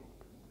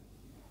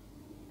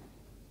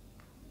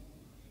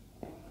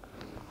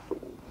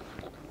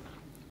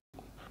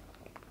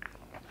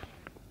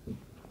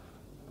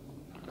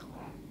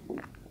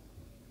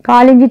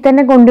 കാലിഞ്ചി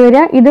തന്നെ കൊണ്ടുവരിക.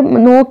 ഇത്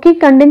നോക്കി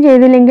കണ്ടും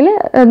ചെയ്തില്ലെങ്കിൽ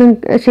അത്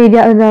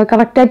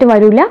കറക്റ്റായിട്ട്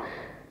വരില്ല.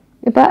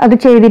 ഇപ്പം അത്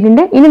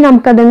ചെയ്തിട്ടുണ്ട്. ഇനി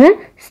നമുക്കതൊന്ന്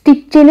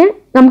സ്റ്റിച്ചിന്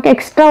നമുക്ക്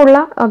എക്സ്ട്രാ ഉള്ള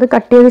അത്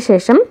കട്ട് ചെയ്ത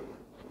ശേഷം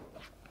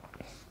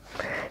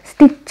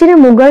സ്റ്റിച്ചിന്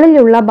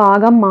മുകളിലുള്ള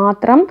ഭാഗം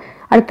മാത്രം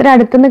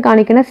അടുത്തുനിന്ന്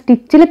കാണിക്കുന്ന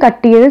സ്റ്റിച്ചിൽ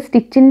കട്ട് ചെയ്ത്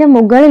സ്റ്റിച്ചിൻ്റെ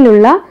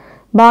മുകളിലുള്ള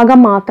ഭാഗം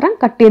മാത്രം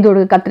കട്ട് ചെയ്ത്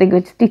കൊടുക്കുക കത്രിക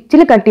വെച്ച്.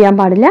 സ്റ്റിച്ചിൽ കട്ട് ചെയ്യാൻ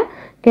പാടില്ല,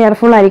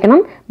 കെയർഫുൾ ആയിരിക്കണം.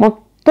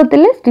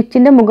 മൊത്തത്തിൽ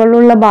സ്റ്റിച്ചിൻ്റെ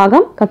മുകളിലുള്ള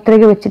ഭാഗം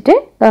കത്രിക വെച്ചിട്ട്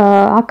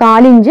ആ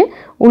 4 ഇഞ്ച്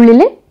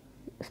ഉള്ളിൽ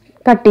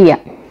കട്ട് ചെയ്യാം.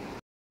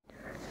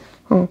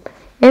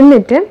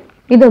 എന്നിട്ട്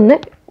ഇതൊന്ന്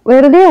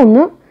വെറുതെ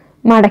ഒന്ന്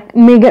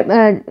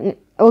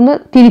ഒന്ന്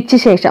തിരിച്ച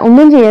ശേഷം,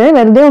 ഒന്നും ചെയ്യാതെ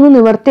വെറുതെ ഒന്ന്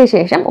നിവർത്തിയ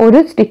ശേഷം ഒരു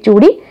സ്റ്റിച്ച്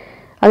കൂടി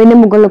അതിൻ്റെ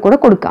മുകളിൽ കൂടെ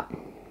കൊടുക്കാം.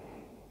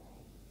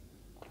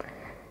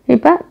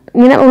 ഇപ്പം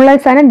ഇങ്ങനെ ഉള്ള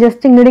സാധനം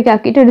ജസ്റ്റ് ഇങ്ങോട്ടേക്ക്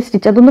ആക്കിയിട്ട് ഒരു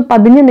സ്റ്റിച്ച്, അതൊന്ന്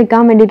പതിഞ്ഞ്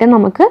നിൽക്കാൻ വേണ്ടിയിട്ട്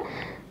നമുക്ക്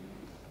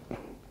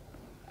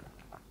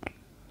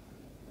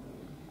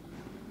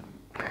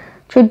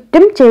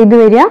ചുറ്റും ചെയ്തു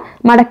വരിക.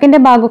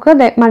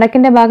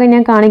 മടക്കിൻ്റെ ഭാഗം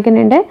ഞാൻ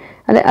കാണിക്കുന്നുണ്ട്.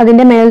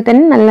 അതിൻ്റെ മേൽ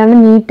തന്നെ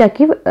നല്ലോണം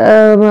നീറ്റാക്കി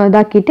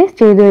ഇതാക്കിയിട്ട്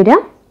ചെയ്തു വരിക.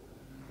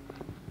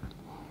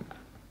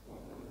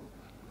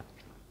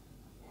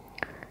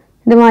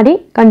 ഇതുമാതിരി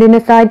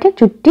കണ്ടിന്യൂസ് ആയിട്ട്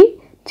ചുറ്റി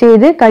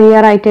ചെയ്ത്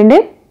കഴിയാറായിട്ടുണ്ട്.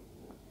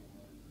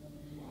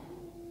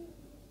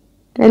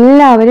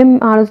 എല്ലാവരും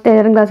ആളൂസ്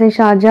ടൈലറിംഗ് ക്ലാസ്സിൽ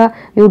ഷാർജ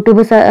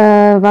യൂട്യൂബ്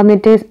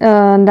വന്നിട്ട്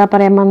എന്താ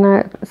പറയുക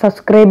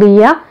സബ്സ്ക്രൈബ്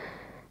ചെയ്യുക.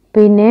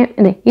 പിന്നെ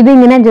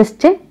ഇതിങ്ങനെ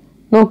ജസ്റ്റ്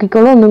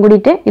നോക്കിക്കോളൂ ഒന്നും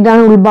കൂടിയിട്ട്.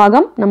 ഇതാണ്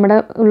ഉൾഭാഗം, നമ്മുടെ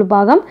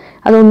ഉൾഭാഗം.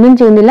 അതൊന്നും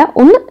ചെയ്യുന്നില്ല,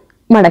 ഒന്ന്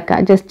മടക്കുക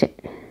ജസ്റ്റ്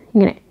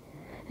ഇങ്ങനെ.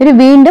 ഒരു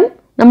വീണ്ടും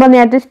നമ്മൾ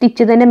നേരത്തെ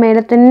സ്റ്റിച്ച് തന്നെ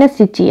മേലെ തന്നെ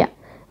സ്റ്റിച്ച് ചെയ്യുക.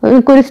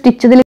 നമുക്കൊരു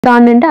സ്റ്റിച്ച് ഇതിൽ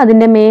കാണുന്നുണ്ട്,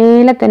 അതിൻ്റെ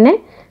മേലെ തന്നെ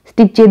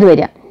സ്റ്റിച്ച് ചെയ്ത്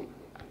വരിക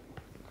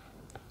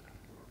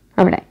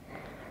അവിടെ.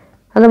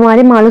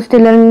 അതുമാതിരി മാളൂസ്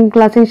ടൈലറിംഗ്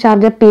ക്ലാസ്സിൽ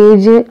ഷാർജ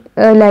പേജ്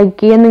ലൈക്ക്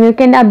ചെയ്യുക.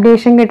 നിങ്ങൾക്ക് എൻ്റെ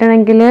അപ്ഡേഷൻ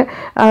കിട്ടണമെങ്കിൽ,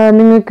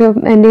 നിങ്ങൾക്ക്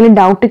എന്തെങ്കിലും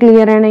ഡൗട്ട്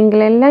ക്ലിയർ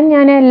ചെയ്യണമെങ്കിൽ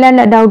എല്ലാം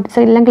എല്ലാ ഡൗട്ട്സ്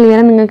എല്ലാം ക്ലിയർ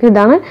ആണ്. നിങ്ങൾക്ക്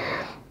ഇതാണ്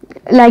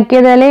ലൈക്ക്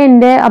ചെയ്താലേ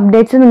എൻ്റെ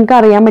അപ്ഡേറ്റ്സ് നിങ്ങൾക്ക്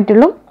അറിയാൻ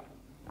പറ്റുള്ളൂ.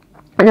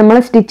 നമ്മൾ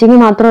സ്റ്റിച്ചിങ്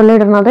മാത്രമല്ല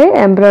ഇടുന്നത്,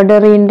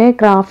 എംബ്രോയ്ഡറിൻ്റെ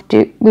ക്രാഫ്റ്റ്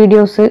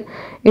വീഡിയോസ്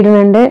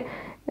ഇടുന്നുണ്ട്.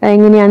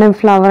 എങ്ങനെയാണ്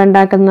ഫ്ലവർ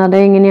ഉണ്ടാക്കുന്നത്,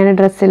 എങ്ങനെയാണ്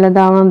ഡ്രസ്സിൽ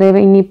ഇതാവുന്നത്,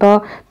 ഇനിയിപ്പോൾ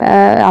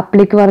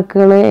അപ്ലിക്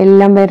വർക്കുകൾ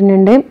എല്ലാം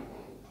വരുന്നുണ്ട്.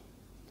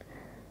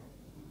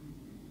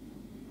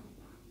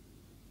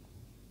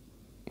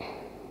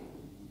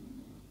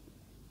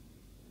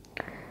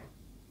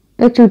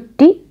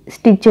 ചുറ്റി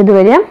സ്റ്റിച്ച് ചെയ്ത്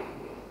വരിക.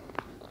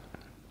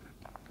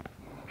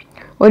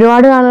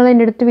 ഒരുപാട് ആളുകൾ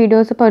എൻ്റെ അടുത്ത്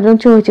വീഡിയോസ് പലരും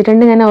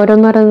ചോദിച്ചിട്ടുണ്ട്. ഞാൻ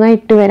ഓരോന്നോരോന്നായി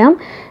ഇട്ട് വരാം.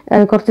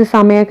 കുറച്ച്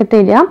സമയമൊക്കെ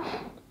തരാം.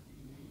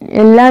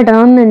 എല്ലാം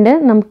ഇടണമെന്നുണ്ട്,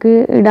 നമുക്ക്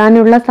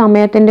ഇടാനുള്ള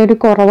സമയത്തിൻ്റെ ഒരു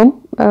കുറവും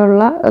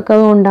ഉള്ള ഒക്കെ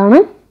കൊണ്ടാണ്.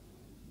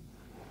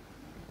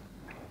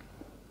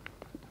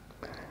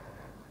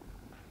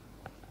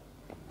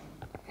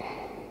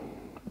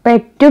 ഇപ്പം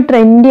ഏറ്റവും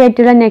ട്രെൻഡി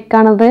ആയിട്ടുള്ള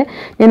നെക്കാണത്.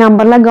 ഞാൻ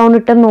അംബർല ഗൗൺ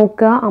ഇട്ട്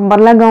നോക്കുക.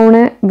 അംബർല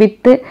ഗൗണ്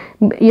വിത്ത്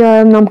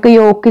നമുക്ക്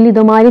യോക്കിൽ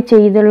ഇതുമാതിരി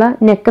ചെയ്തുള്ള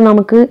നെക്ക്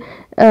നമുക്ക്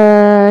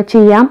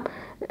ചെയ്യാം.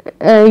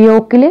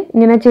 യോക്കിൽ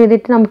ഇങ്ങനെ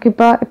ചെയ്തിട്ട്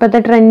ഇപ്പോഴത്തെ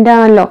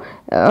ട്രെൻഡാണല്ലോ,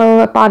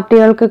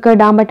 പാർട്ടികൾക്കൊക്കെ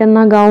ഇടാൻ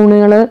പറ്റുന്ന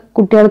ഗൗണുകൾ,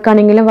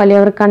 കുട്ടികൾക്കാണെങ്കിലും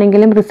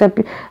വലിയവർക്കാണെങ്കിലും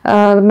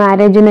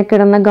മാരേജിനൊക്കെ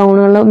ഇടുന്ന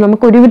ഗൗണുകൾ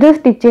നമുക്ക് ഒരുവിധം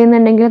സ്റ്റിച്ച്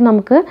ചെയ്യുന്നുണ്ടെങ്കിൽ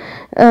നമുക്ക്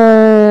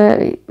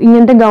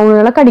ഇങ്ങനത്തെ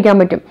ഗൗണുകളൊക്കെ അടിക്കാൻ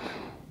പറ്റും.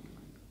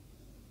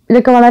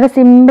 ഇതൊക്കെ വളരെ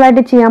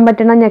സിമ്പിളായിട്ട് ചെയ്യാൻ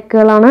പറ്റുന്ന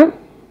നെക്കുകളാണ്.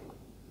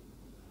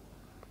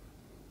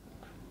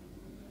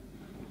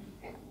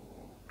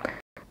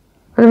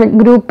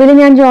 ഗ്രൂപ്പിൽ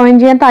ഞാൻ ജോയിൻ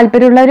ചെയ്യാൻ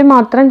താല്പര്യമുള്ളവർ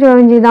മാത്രം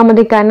ജോയിൻ ചെയ്താൽ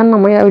മതി. കാരണം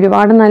നമ്മൾ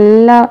ഒരുപാട്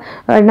നല്ല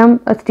എണ്ണം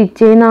സ്റ്റിച്ച്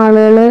ചെയ്യുന്ന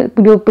ആളുകൾ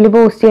ഗ്രൂപ്പിൽ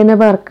പോസ്റ്റ് ചെയ്യുന്ന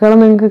വർക്കുകൾ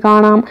നിങ്ങൾക്ക്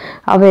കാണാം.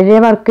 അവരുടെ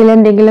വർക്കിൽ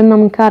എന്തെങ്കിലും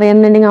നമുക്ക്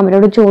അറിയാമെന്നുണ്ടെങ്കിൽ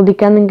അവരോട്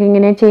ചോദിക്കാം, നിങ്ങൾക്ക്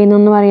എങ്ങനെയാണ്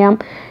ചെയ്യുന്നതെന്ന് പറയാം.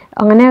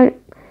 അങ്ങനെ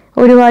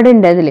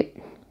ഒരുപാടുണ്ട് അതിൽ.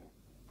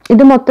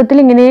 ഇത് മൊത്തത്തിൽ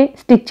ഇങ്ങനെ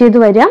സ്റ്റിച്ച് ചെയ്ത്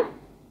വരാം.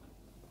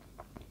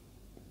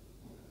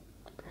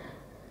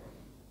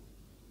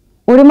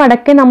 ഒരു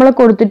മടക്കേ നമ്മൾ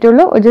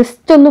കൊടുത്തിട്ടുള്ളൂ,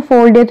 ജസ്റ്റ് ഒന്ന്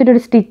ഫോൾഡ്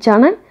ചെയ്തിട്ടൊരു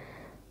സ്റ്റിച്ചാണ്,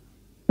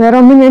 വേറെ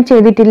ഒന്നും ഞാൻ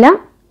ചെയ്തിട്ടില്ല.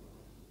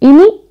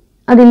 ഇനി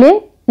അതിൽ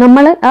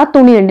നമ്മൾ ആ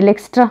തുണി കണ്ടില്ലേ,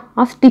 എക്സ്ട്രാ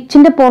ആ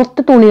സ്റ്റിച്ചിൻ്റെ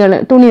പുറത്ത്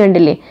തുണി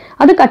കണ്ടില്ലേ,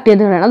 അത് കട്ട്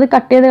ചെയ്ത് കളയണം. അത്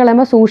കട്ട് ചെയ്ത്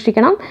കളയുമ്പോൾ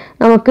സൂക്ഷിക്കണം,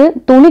 നമുക്ക്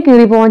തുണി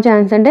കീറി പോകാൻ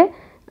ചാൻസ് ഉണ്ട്.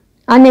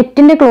 ആ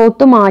നെറ്റിൻ്റെ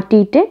ക്ലോത്ത്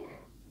മാറ്റിയിട്ട്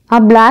ആ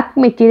ബ്ലാക്ക്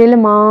മെറ്റീരിയൽ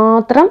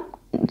മാത്രം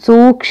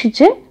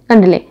സൂക്ഷിച്ച്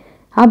കണ്ടില്ലേ,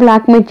 ആ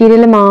ബ്ലാക്ക്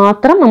മെറ്റീരിയൽ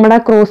മാത്രം നമ്മുടെ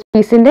ക്രോസ്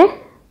പീസിൻ്റെ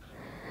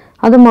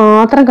അത്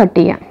മാത്രം കട്ട്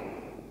ചെയ്യാം.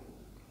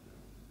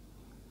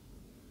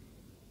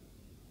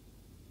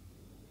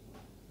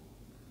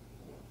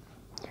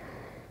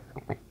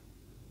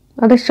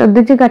 അത്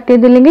ശ്രദ്ധിച്ച് കട്ട്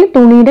ചെയ്തില്ലെങ്കിൽ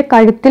തുണിയുടെ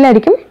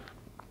കഴുത്തിലായിരിക്കും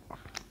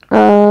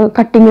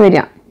കട്ടിങ്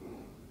വരിക.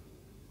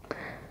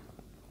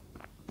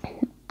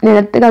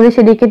 നിലത്ത് അത്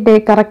ശരിക്കും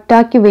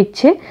കറക്റ്റാക്കി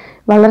വെച്ച്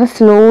വളരെ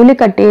സ്ലോലി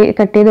കട്ട്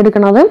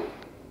ചെയ്തെടുക്കണത്.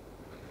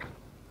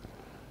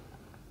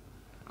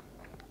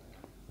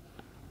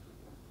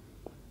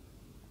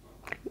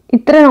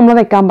 ഇത്ര നമ്മൾ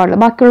വെക്കാൻ പാടുള്ളൂ,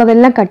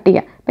 ബാക്കിയുള്ളതെല്ലാം കട്ട്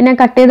ചെയ്യുക. അപ്പം ഞാൻ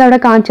കട്ട് ചെയ്ത് അവിടെ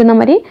കാണിച്ചു തന്ന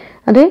മാതിരി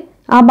അത്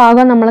ആ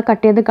ഭാഗം നമ്മൾ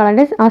കട്ട് ചെയ്ത്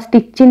കളഞ്ഞ് ആ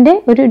സ്റ്റിച്ചിൻ്റെ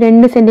ഒരു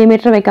 2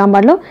 സെൻറ്റിമീറ്റർ വെക്കാൻ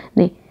പാടുള്ളൂ.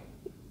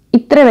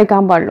 ഇത്ര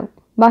വെക്കാൻ പാടുള്ളൂ.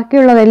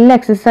 ബാക്കിയുള്ളതെല്ലാം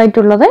എക്സസ്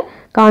ആയിട്ടുള്ളത്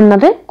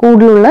കാണുന്നത്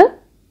കൂടുതലുള്ള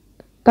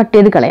കട്ട്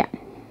ചെയ്ത് കളയാം.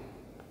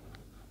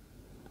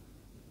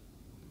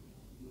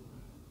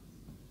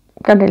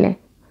 കണ്ടില്ലേ?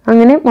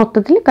 അങ്ങനെ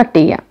മൊത്തത്തിൽ കട്ട്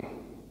ചെയ്യാം.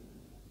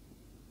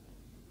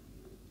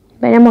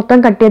 അപ്പം ഞാൻ മൊത്തം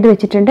കട്ട് ചെയ്ത്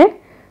വെച്ചിട്ടുണ്ട്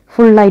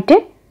ഫുള്ളായിട്ട്.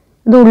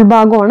 ഇത്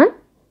ഉൾഭാഗമാണ്,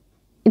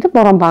 ഇത്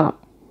പുറം ഭാഗം.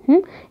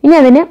 ഇനി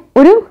അതിന്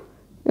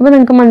ഇപ്പം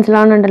നിങ്ങൾക്ക്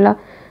മനസ്സിലാവുന്നുണ്ടല്ലോ.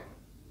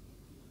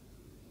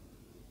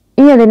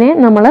 ഇനി അതിനെ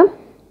നമ്മൾ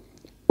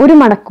ഒരു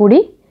മടക്കൂടി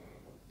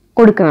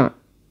കൊടുക്കണം.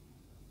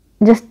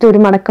 ജസ്റ്റ് ഒരു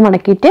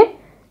മടക്കിയിട്ട്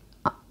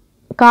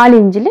 1/4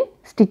 ഇഞ്ചിൽ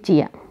സ്റ്റിച്ച്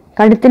ചെയ്യാം.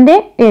 കഴുത്തിൻ്റെ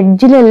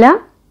എഡ്ജിലല്ല,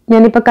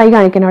 ഞാനിപ്പോൾ കൈ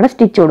കാണിക്കണം, അവിടെ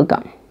സ്റ്റിച്ച്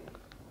കൊടുക്കാം.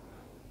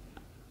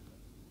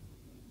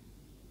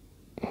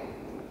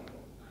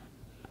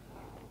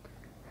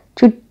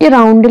 ചുറ്റി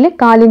റൗണ്ടിൽ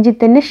 1/4 ഇഞ്ചിൽ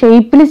തന്നെ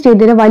ഷേപ്പിൽ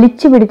ചെയ്തിട്ട്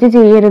വലിച്ചു പിടിച്ച്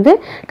ചെയ്യരുത്.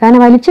 കാരണം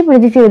വലിച്ചു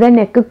പിടിച്ച് ചെയ്താൽ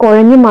നെക്ക്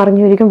കുഴഞ്ഞു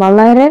മറിഞ്ഞിരിക്കും.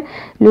 വളരെ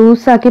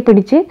ലൂസാക്കി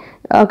പിടിച്ച്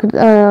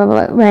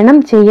വേണം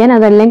ചെയ്യാൻ,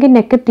 അതല്ലെങ്കിൽ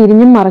നെക്ക്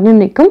തിരിഞ്ഞും മറിഞ്ഞും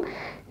നിൽക്കും.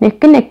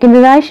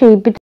 നെക്കിൻ്റെതായ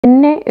ഷേപ്പിൽ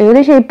തന്നെ, ഏത്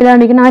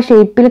ഷേപ്പിലാണിരിക്കുന്നത് ആ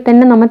ഷേപ്പിൽ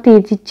തന്നെ നമ്മൾ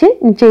തിരിച്ച്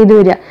ചെയ്തു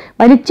വരിക.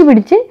 വലിച്ചു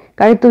പിടിച്ച്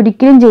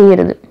കഴുത്തൊരിക്കലും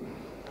ചെയ്യരുത്.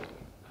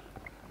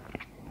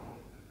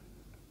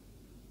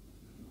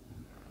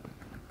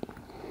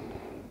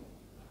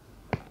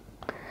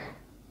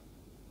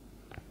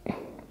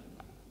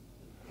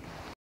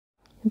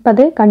 ഇപ്പം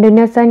അത്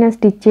കണ്ടിന്യൂസ് ആയി ഞാൻ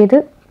സ്റ്റിച്ച് ചെയ്ത്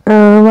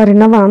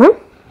വരുന്നതാണ്.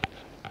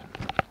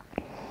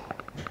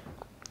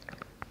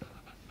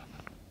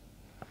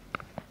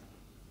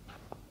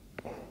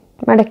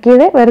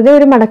 മടക്കിയത് വെറുതെ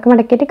ഒരു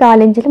മടക്കിയിട്ട്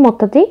 1/4 ഇഞ്ചിൽ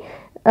മൊത്തത്തിൽ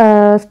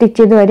സ്റ്റിച്ച്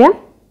ചെയ്ത് വരിക.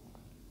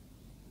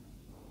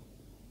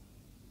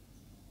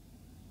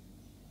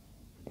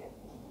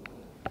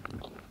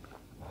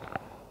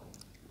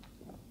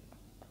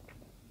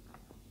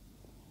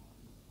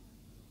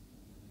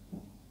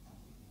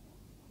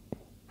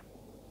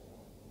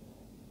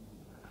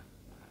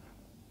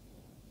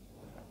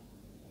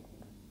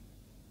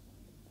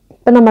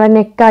 ഇപ്പം നമ്മുടെ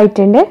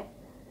നെക്കായിട്ടുണ്ട്.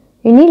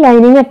 ഇനി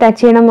ലൈനിങ് അറ്റാച്ച്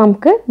ചെയ്യണം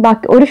നമുക്ക്.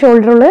 ബാക്കി ഒരു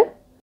ഷോൾഡറുള്ള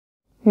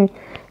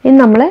ഇനി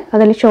നമ്മൾ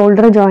അതിൽ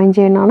ഷോൾഡർ ജോയിൻ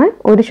ചെയ്യണമാണ്.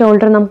 ഒരു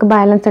ഷോൾഡർ നമുക്ക്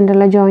ബാലൻസ്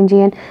ഉണ്ടല്ലോ ജോയിൻ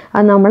ചെയ്യാൻ.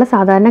 അത് നമ്മൾ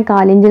സാധാരണ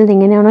 1/4 ഇഞ്ചിൽ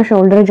എങ്ങനെയാണോ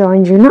ഷോൾഡർ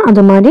ജോയിൻ ചെയ്യുന്നത്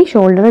അതുമാതിരി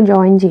ഷോൾഡർ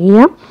ജോയിൻ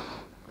ചെയ്യാം.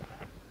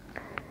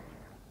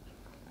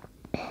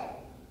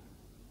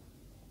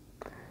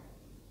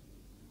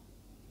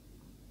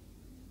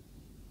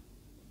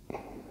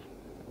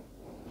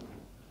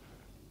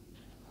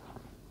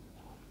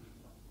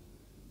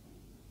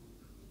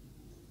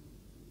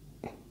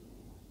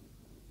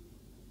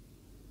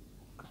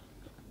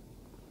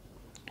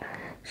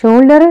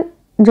 ഷോൾഡർ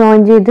ജോയിൻ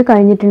ചെയ്ത്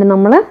കഴിഞ്ഞിട്ടുണ്ട്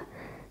നമ്മൾ.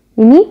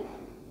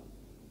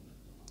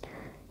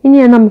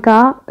 ഇനിയാണ് നമുക്ക്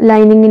ആ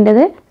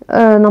ലൈനിങ്ങിൻ്റെത്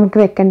നമുക്ക്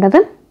വെക്കേണ്ടത്.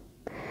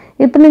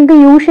 ഇപ്പം നിങ്ങൾക്ക്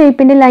യു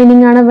ഷേപ്പിൻ്റെ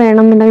ലൈനിങ് ആണ്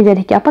വേണമെന്ന്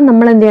വിചാരിക്കുക. അപ്പം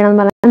നമ്മൾ എന്ത് ചെയ്യണം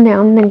എന്ന് പറഞ്ഞാൽ,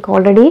 ഞാൻ നിങ്ങൾക്ക്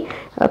ഓൾറെഡി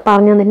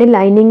പറഞ്ഞു തന്നിട്ട്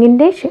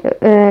ലൈനിങ്ങിൻ്റെ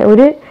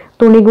ഒരു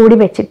തുണി കൂടി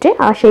വെച്ചിട്ട്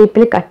ആ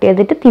ഷേപ്പിൽ കട്ട്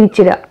ചെയ്തിട്ട്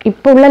തിരിച്ചിടുക.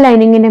 ഇപ്പോൾ ഉള്ള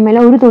ലൈനിങ്ങിൻ്റെ മേലെ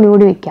ഒരു തുണി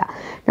കൂടി വെക്കുക.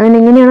 ഞാൻ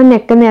എങ്ങനെയാണോ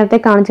നെക്ക് നേരത്തെ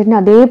കാണിച്ചിട്ടുണ്ട്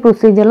അതേ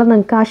പ്രൊസീജിയറിൽ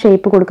നിങ്ങൾക്ക് ആ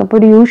ഷേപ്പ് കൊടുക്കുക. അപ്പോൾ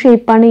ഒരു യു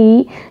ഷേപ്പാണ് ഈ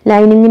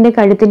ലൈനിങ്ങിൻ്റെ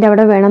കഴുത്തിൻ്റെ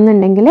അവിടെ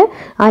വേണമെന്നുണ്ടെങ്കിൽ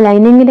ആ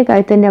ലൈനിങ്ങിൻ്റെ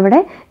കഴുത്തിൻ്റെ അവിടെ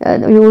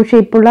യു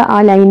ഷേപ്പുള്ള ആ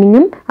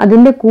ലൈനിങ്ങും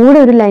അതിൻ്റെ കൂടെ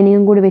ഒരു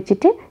ലൈനിങ്ങും കൂടി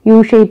വെച്ചിട്ട് യു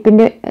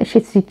ഷേപ്പിൻ്റെ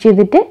സ്റ്റിച്ച്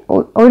ചെയ്തിട്ട്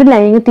ഒരു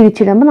ലൈനിങ്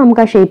തിരിച്ചിടുമ്പോൾ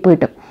നമുക്ക് ആ ഷേപ്പ്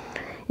കിട്ടും.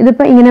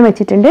 ഇതിപ്പോൾ ഇങ്ങനെ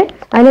വെച്ചിട്ടുണ്ട്.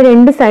 അതിൽ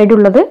 2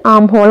 സൈഡുള്ളത്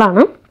ആം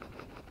ഹോളാണ്.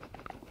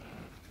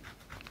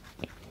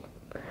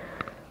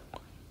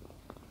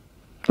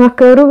 ആ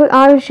കർവ് ആ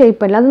ഒരു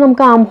ഷേപ്പല്ല, അത്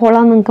നമുക്ക് ആം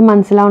ഹോളാന്ന് നിങ്ങൾക്ക്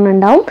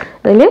മനസ്സിലാവുന്നുണ്ടാവും.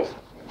 അതിൽ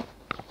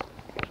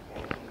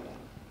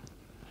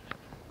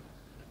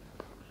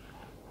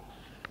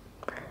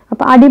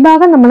അപ്പോൾ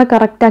അടിഭാഗം നമ്മൾ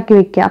കറക്റ്റാക്കി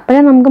വെക്കുക.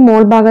 അപ്പോഴേ നമുക്ക്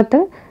മോൾ ഭാഗത്ത്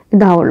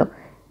ഇതാവുള്ളൂ.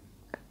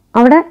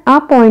 അവിടെ ആ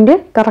പോയിന്റ്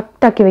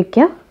കറക്റ്റാക്കി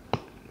വെക്കുക.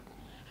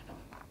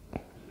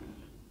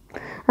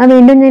 അത്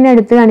വീണ്ടും ഞാൻ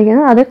എടുത്ത്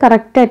കാണിക്കുന്നത്, അത്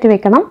കറക്റ്റായിട്ട്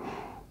വെക്കണം.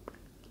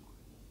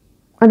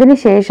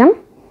 അതിനുശേഷം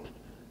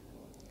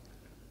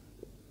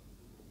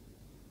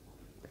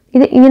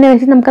ഇത് ഇങ്ങനെ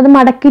വെച്ച് നമുക്കത്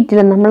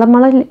മടക്കിയിട്ടില്ല.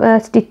 നമ്മളെ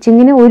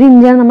സ്റ്റിച്ചിങ്ങിന് 1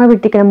 ഇഞ്ചാണ് നമ്മൾ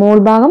വിട്ടിക്കണം. മോൾ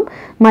ഭാഗം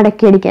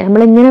മടക്കി അടിക്കാൻ.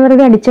 നമ്മൾ ഇങ്ങനെ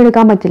വെറുതെ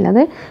അടിച്ചെടുക്കാൻ പറ്റില്ല.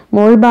 അത്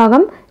മോൾ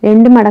ഭാഗം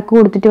 2 മടക്ക്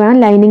കൊടുത്തിട്ട് വേണം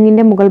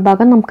ലൈനിങ്ങിൻ്റെ മുകൾ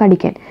ഭാഗം നമുക്ക്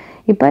അടിക്കാൻ.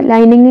 ഇപ്പം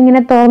ലൈനിങ്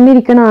ഇങ്ങനെ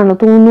തുറന്നിരിക്കണതാണല്ലോ,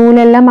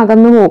 നൂലെല്ലാം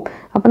അകന്നു പോകും.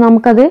 അപ്പം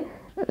നമുക്കത്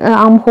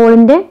ആം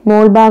ഹോളിൻ്റെ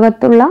മോൾ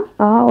ഭാഗത്തുള്ള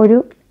ആ ഒരു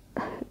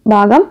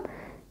ഭാഗം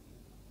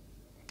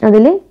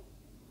അതിൽ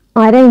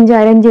 1/2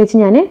 ഇഞ്ച് വെച്ച്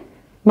ഞാൻ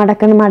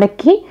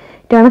മടക്കി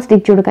വേണം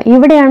സ്റ്റിച്ച് കൊടുക്കുക.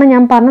 ഇവിടെയാണ്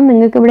ഞാൻ പറഞ്ഞത്,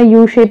 നിങ്ങൾക്ക് ഇവിടെ യു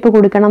ഷേപ്പ്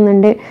കൊടുക്കണം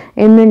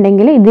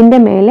എന്നുണ്ടെങ്കിൽ ഇതിൻ്റെ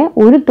മേലെ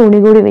ഒരു തുണി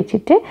കൂടി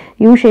വെച്ചിട്ട്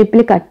യു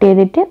ഷേപ്പിൽ കട്ട്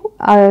ചെയ്തിട്ട്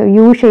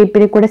യു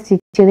ഷേപ്പിൽ കൂടെ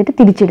സ്റ്റിച്ച് ചെയ്തിട്ട്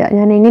തിരിച്ചിടുക.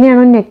 ഞാൻ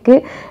എങ്ങനെയാണോ നെക്ക്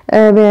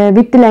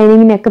വിത്ത്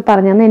ലൈനിങ് നെക്ക്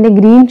പറഞ്ഞത്, എൻ്റെ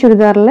ഗ്രീൻ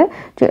ചുരിദാറിൽ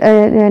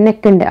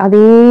നെക്കുണ്ട്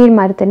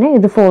അതേമാതിരി തന്നെ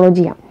ഇത് ഫോളോ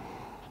ചെയ്യാം.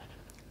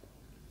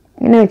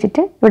 ഇങ്ങനെ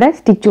വെച്ചിട്ട് ഇവിടെ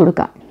സ്റ്റിച്ച്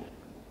കൊടുക്കാം.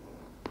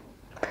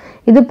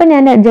 ഇതിപ്പോൾ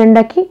ഞാൻ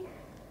അജണ്ടാക്കി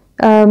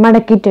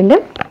മടക്കിയിട്ടുണ്ട്.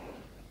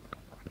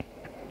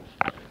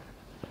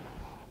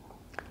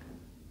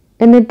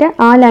 എന്നിട്ട്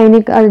ആ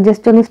ലൈനിൽ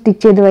ജസ്റ്റ് ഒന്ന്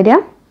സ്റ്റിച്ച് ചെയ്ത് വരിക.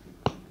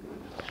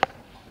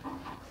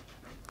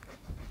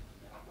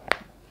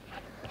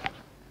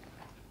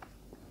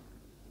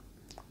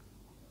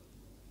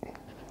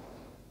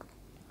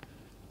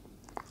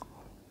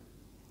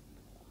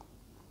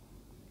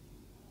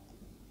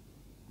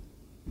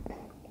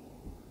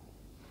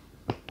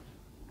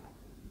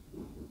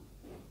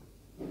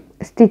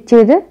 സ്റ്റിച്ച്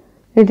ചെയ്ത്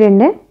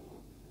ഇട്ടിട്ടുണ്ട്.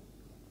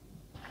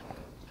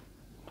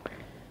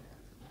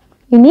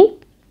 ഇനി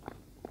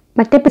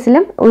മറ്റേ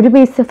പീസിലും ഒരു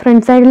പീസ്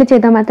ഫ്രണ്ട് സൈഡിൽ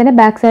ചെയ്താൽ മതി തന്നെ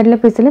ബാക്ക് സൈഡിലെ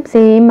പീസിലും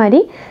സെയിം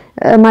മാതിരി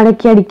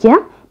മടക്കി അടിക്കുക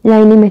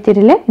ലൈനിങ്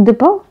മെറ്റീരിയൽ.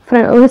 ഇതിപ്പോൾ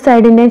ഒരു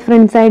സൈഡിൻ്റെ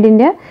ഫ്രണ്ട്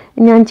സൈഡിൻ്റെ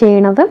ഞാൻ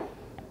ചെയ്യണത്.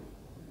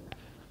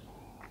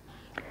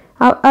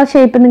 ആ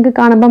ഷേപ്പ് നിങ്ങൾക്ക്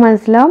കാണുമ്പോൾ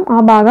മനസ്സിലാവും ആ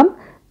ഭാഗം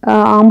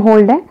ആം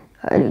ഹോളിൻ്റെ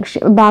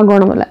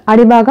ഭാഗമാണെന്നുള്ളത്.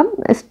 അടിഭാഗം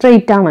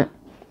സ്ട്രെയിറ്റ് ആണ്.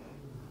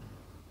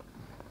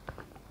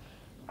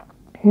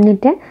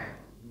 എന്നിട്ട്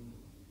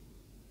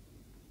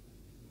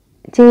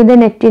ചെയ്ത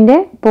നെറ്റിൻ്റെ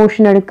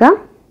പോർഷൻ എടുക്കുക.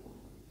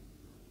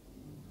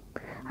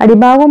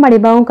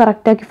 അടിഭാഗവും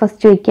കറക്റ്റാക്കി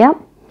ഫസ്റ്റ് വയ്ക്കുക.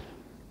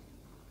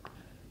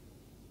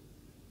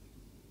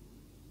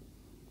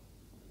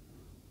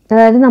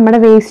 അതായത് നമ്മുടെ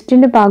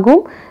വേസ്റ്റിൻ്റെ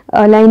ഭാഗവും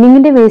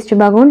ലൈനിങ്ങിൻ്റെ വേസ്റ്റ്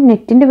ഭാഗവും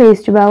നെറ്റിൻ്റെ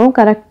വേസ്റ്റ് ഭാഗവും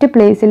കറക്റ്റ്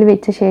പ്ലേസിൽ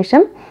വെച്ച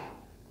ശേഷം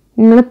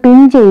നിങ്ങൾ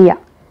പിൻ ചെയ്യുക.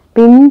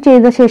 പിൻ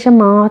ചെയ്ത ശേഷം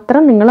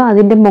മാത്രം നിങ്ങൾ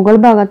അതിൻ്റെ മുകൾ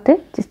ഭാഗത്ത്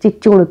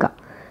സ്റ്റിച്ച് കൊടുക്കുക.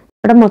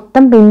 ഇവിടെ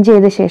മൊത്തം പിൻ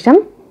ചെയ്ത ശേഷം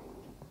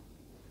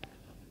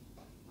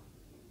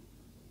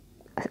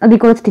അതിൽ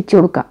കൂടെ സ്റ്റിച്ച്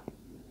കൊടുക്കുക.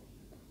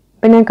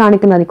 ഇപ്പം ഞാൻ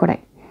കാണിക്കുന്നത് അതിൽ കൂടെ.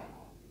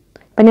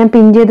 ഇപ്പം ഞാൻ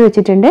പിൻ ചെയ്ത്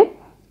വെച്ചിട്ടുണ്ട്.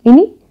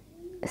 ഇനി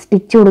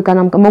സ്റ്റിച്ച് കൊടുക്കാം.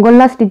 നമുക്ക്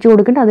മുകളിലാ സ്റ്റിച്ച്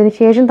കൊടുക്കേണ്ട, അതിന്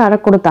ശേഷം താഴെ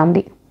കൊടുത്താൽ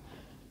മതി.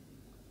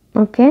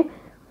 ഓക്കെ.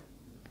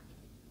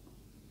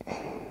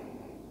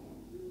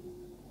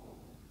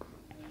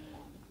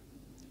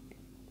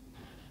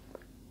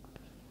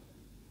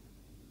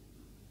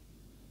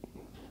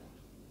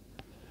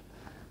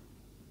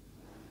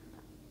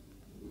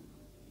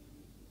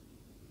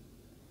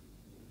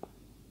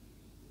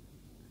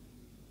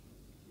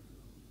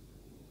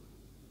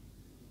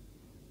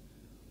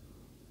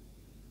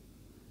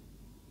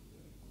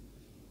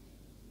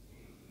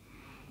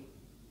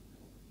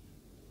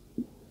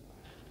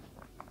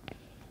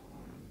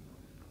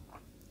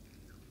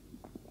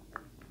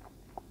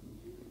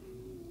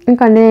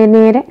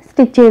 നേരെ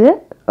സ്റ്റിച്ച് ചെയ്ത്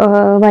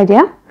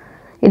വരിക.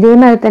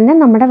 ഇതേമാതിരി തന്നെ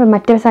നമ്മുടെ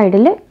മറ്റേ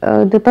സൈഡിൽ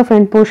ഇതിപ്പോൾ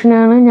ഫ്രണ്ട്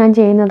പോർഷനാണ് ഞാൻ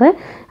ചെയ്യുന്നത്.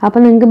 അപ്പോൾ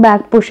നിങ്ങൾക്ക്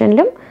ബാക്ക്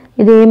പോർഷനിലും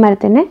ഇതേമാതിരി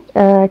തന്നെ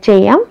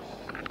ചെയ്യാം.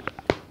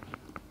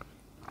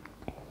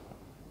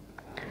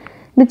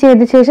 ഇത്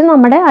ചെയ്ത ശേഷം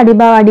നമ്മുടെ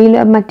അടിയിൽ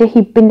മറ്റേ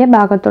ഹിപ്പിൻ്റെ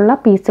ഭാഗത്തുള്ള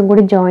പീസും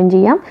കൂടി ജോയിൻ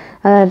ചെയ്യാം.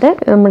 അതായത്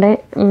നമ്മുടെ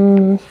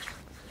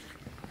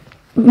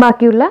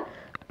ബാക്കിയുള്ള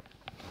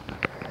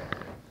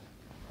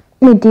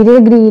മെറ്റീരിയൽ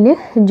ഗ്രീന്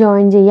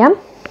ജോയിൻ ചെയ്യാം.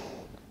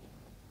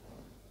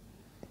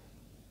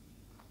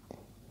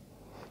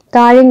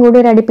 താഴെയും കൂടി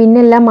ഒരു അടി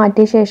പിന്നെല്ലാം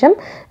മാറ്റിയ ശേഷം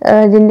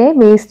ഇതിൻ്റെ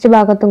വേസ്റ്റ്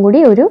ഭാഗത്തും കൂടി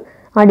ഒരു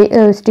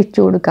സ്റ്റിച്ച്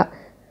കൊടുക്കുക.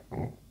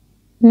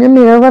 ഞാൻ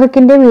മിറർ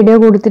വർക്കിൻ്റെ വീഡിയോ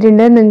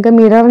കൊടുത്തിട്ടുണ്ട്. നിങ്ങൾക്ക്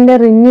മിററിൻ്റെ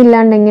റിങ്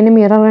ഇല്ലാണ്ട് എങ്ങനെ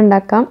മിറർ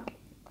ഉണ്ടാക്കാം,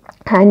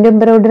 ഹാൻഡ്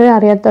എംബ്രോയ്ഡറി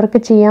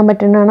അറിയാത്തവർക്ക് ചെയ്യാൻ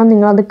പറ്റുന്നതാണ്.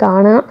 നിങ്ങളത്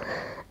കാണുക.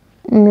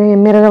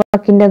 മിറർ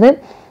വർക്കിൻ്റെത്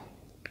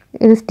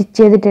ഇത് സ്റ്റിച്ച്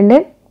ചെയ്തിട്ടുണ്ട്.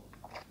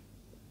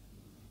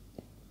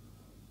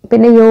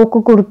 പിന്നെ യോക്ക്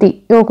കുർത്തി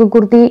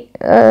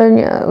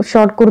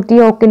ഷോർട്ട് കുർത്തി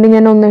യോക്കിൻ്റെ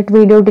ഞാൻ ഒന്നിട്ട്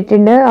വീഡിയോ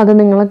ഇട്ടിട്ടുണ്ട്. അത്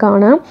നിങ്ങൾ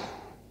കാണാം.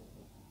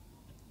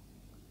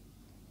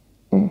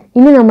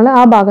 ഇനി നമ്മൾ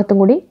ആ ഭാഗത്തും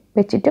കൂടി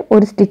വെച്ചിട്ട്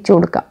ഒരു സ്റ്റിച്ച്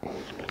കൊടുക്കാം.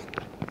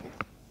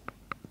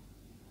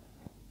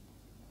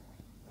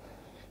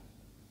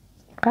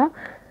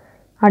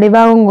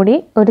 അടിഭാഗം കൂടി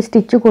ഒരു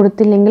സ്റ്റിച്ച്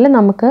കൊടുത്തില്ലെങ്കിൽ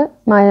നമുക്ക്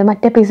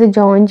മറ്റേ പീസ്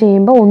ജോയിൻ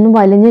ചെയ്യുമ്പോൾ ഒന്ന്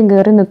വലിഞ്ഞ്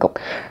കയറി നിൽക്കും.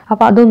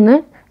 അപ്പോൾ അതൊന്ന്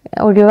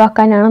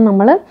ഒഴിവാക്കാനാണ്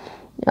നമ്മൾ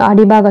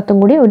അടിഭാഗത്തും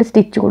കൂടി ഒരു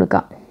സ്റ്റിച്ച്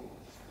കൊടുക്കുക.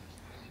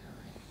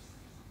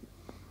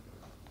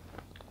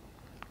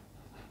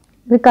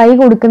 ഇത് കൈ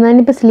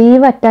കൊടുക്കുന്നതിന് ഇപ്പോൾ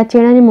സ്ലീവ് അറ്റാച്ച്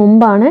ചെയ്യുന്നതിന്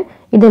മുമ്പാണ്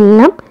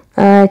ഇതെല്ലാം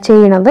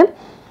ചെയ്യണത്.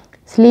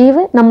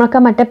 സ്ലീവ് നമ്മൾക്ക്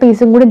മറ്റേ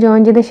പീസും കൂടി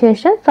ജോയിൻ ചെയ്ത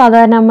ശേഷം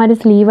സാധാരണമാര്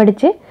സ്ലീവ്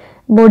അടിച്ച്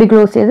ബോഡി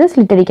ക്ലോസ് ചെയ്ത്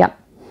സ്ലിറ്റ് അടിക്കാം.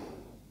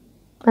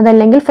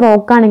 അതല്ലെങ്കിൽ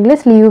ഫ്രോക്കാണെങ്കിൽ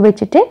സ്ലീവ്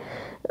വെച്ചിട്ട്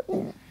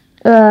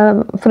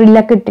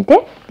ഫ്രില്ലൊക്കെ ഇട്ടിട്ട്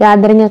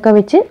ഗാദറിംഗ് ഒക്കെ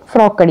വെച്ച്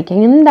ഫ്രോക്ക് അടിക്കാം.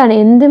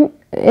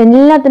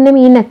 എല്ലാത്തിൻ്റെയും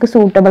ഈ നെക്ക്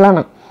സൂട്ടബിൾ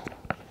ആണ്.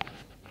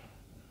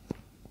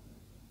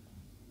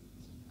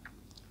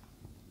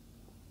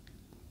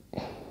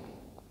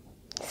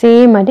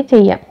 സെയിം ആയിട്ട്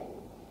ചെയ്യാം.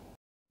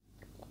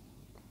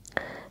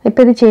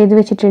 ഇപ്പോൾ ഇത് ചെയ്ത്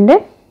വെച്ചിട്ടുണ്ട്.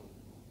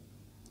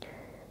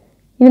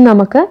 ഇനി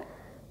നമുക്ക്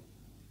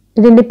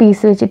ഇതിൻ്റെ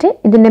പീസ് വെച്ചിട്ട്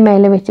ഇതിൻ്റെ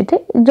മേലെ വെച്ചിട്ട്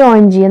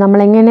ജോയിൻ ചെയ്യാം.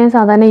 നമ്മളെങ്ങനെ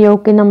സാധാരണ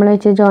യോക്ക് നമ്മൾ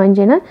വെച്ച് ജോയിൻ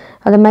ചെയ്യണം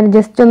അതുമാതിരി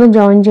ജസ്റ്റ് ഒന്ന്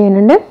ജോയിൻ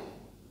ചെയ്യുന്നുണ്ട്.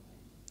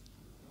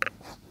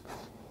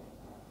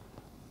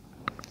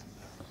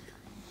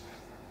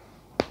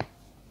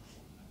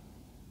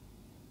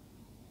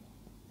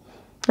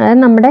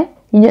 അതായത് നമ്മുടെ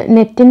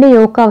നെറ്റിൻ്റെ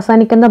യോക്ക്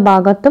അവസാനിക്കുന്ന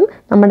ഭാഗത്തും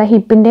നമ്മുടെ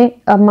ഹിപ്പിൻ്റെ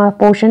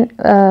പോർഷൻ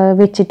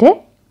വെച്ചിട്ട്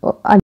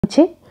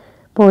അടിച്ച്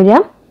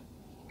പോരാം.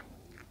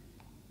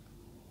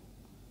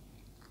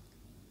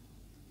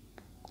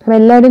 അപ്പോൾ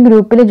എല്ലാവരും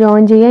ഗ്രൂപ്പിൽ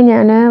ജോയിൻ ചെയ്യുക.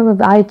 ഞാൻ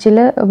ആഴ്ചയിൽ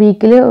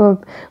വീക്കിൽ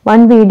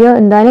 1 വീഡിയോ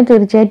എന്തായാലും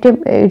തീർച്ചയായിട്ടും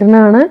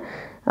ഇടുന്നതാണ്.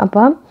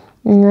 അപ്പം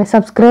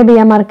സബ്സ്ക്രൈബ്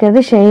ചെയ്യാൻ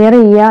മറക്കരുത്, ഷെയർ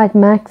ചെയ്യുക,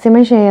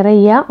 മാക്സിമം ഷെയർ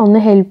ചെയ്യുക, ഒന്ന്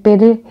ഹെൽപ്പ്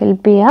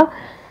ചെയ്യുക.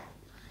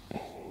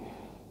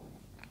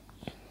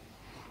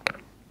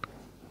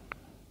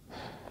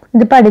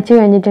 ഇത് പഠിച്ചു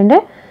കഴിഞ്ഞിട്ടുണ്ട്.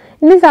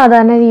 ഇനി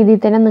സാധാരണ രീതിയിൽ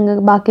തന്നെ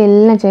നിങ്ങൾക്ക് ബാക്കി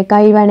എല്ലാം ചെയ്യാം.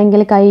 കൈ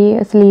വേണമെങ്കിൽ കൈ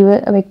സ്ലീവ്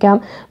വെക്കാം,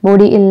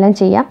 ബോഡി എല്ലാം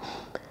ചെയ്യാം.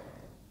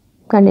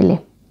 കണ്ടില്ലേ,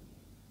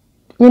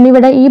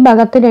 ഞാനിവിടെ ഈ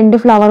ഭാഗത്ത് 2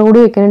 ഫ്ലവർ കൂടി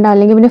വെക്കുന്നുണ്ട്,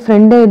 അല്ലെങ്കിൽ പിന്നെ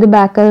ഫ്രണ്ട് ഇത്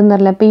ബാക്ക്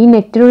എന്നറിയില്ല. അപ്പോൾ ഈ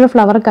നെറ്റിലുള്ള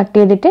ഫ്ലവർ കട്ട്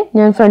ചെയ്തിട്ട്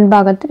ഞാൻ ഫ്രണ്ട്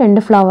ഭാഗത്ത്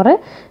 2 ഫ്ലവർ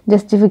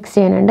ജസ്റ്റ് ഫിക്സ്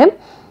ചെയ്യാനുണ്ട്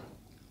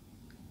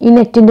ഈ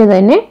നെറ്റിൻ്റെ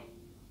തന്നെ.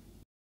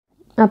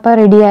 അപ്പോൾ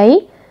റെഡിയായി.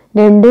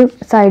 2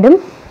 സൈഡും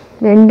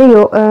 2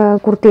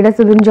 കുർത്തിയുടെ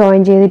ഇതും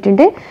ജോയിൻ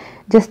ചെയ്തിട്ടുണ്ട്.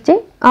 ജസ്റ്റ്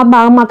ആ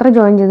ഭാഗം മാത്രമേ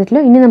ജോയിൻ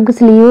ചെയ്തിട്ടുള്ളൂ. ഇനി നമുക്ക്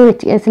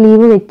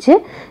സ്ലീവ് വെച്ച്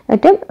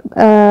എന്നിട്ട്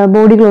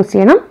ബോഡി ക്ലോസ്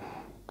ചെയ്യണം.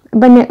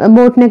 ഇപ്പം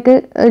ബോട്ട്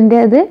നെക്കിൻ്റെ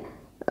ഇത്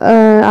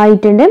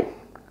ആയിട്ടുണ്ട്.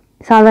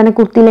 സാധാരണ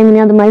കുർത്തിയിൽ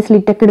എങ്ങനെയാണ് അതുമായി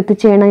സ്ലിറ്റൊക്കെ എടുത്ത്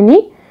ചെയ്യണം. ഇനി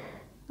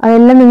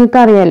അതെല്ലാം നിങ്ങൾക്ക്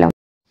അറിയാമല്ലോ.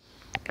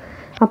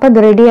 അപ്പോൾ ഇത്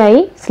റെഡിയായി.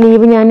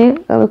 സ്ലീവ് ഞാൻ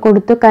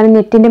കൊടുത്തു, കാരണം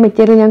നെറ്റിൻ്റെ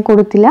മെറ്റീരിയൽ ഞാൻ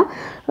കൊടുത്തില്ല,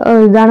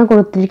 ഇതാണ്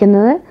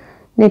കൊടുത്തിരിക്കുന്നത്.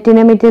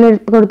 നെറ്റിൻ്റെ മെറ്റീരിയൽ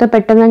കൊടുത്താൽ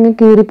പെട്ടെന്ന് അങ്ങ്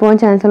കീറിപ്പോകാൻ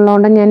ചാൻസ്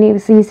ഉള്ളതുകൊണ്ടാണ് ഞാൻ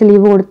ഈ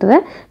സ്ലീവ് കൊടുത്തത്.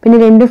 പിന്നെ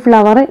 2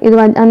 ഫ്ലവർ ഇത്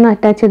അന്ന്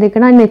അറ്റാച്ച്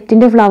ചെയ്തേക്കണം. ആ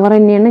നെറ്റിൻ്റെ ഫ്ലവർ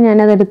തന്നെയാണ്,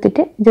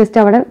 ഞാനതെടുത്തിട്ട് ജസ്റ്റ്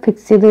അവിടെ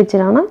ഫിക്സ് ചെയ്ത്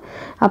വെച്ചതാണ്.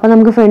 അപ്പോൾ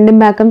നമുക്ക് ഫ്രണ്ടും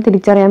ബാക്കും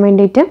തിരിച്ചറിയാൻ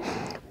വേണ്ടിയിട്ട്.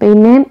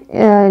 പിന്നെ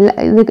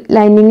ഇത്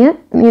ലൈനിങ്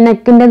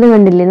നെക്കിൻ്റെ ഇത്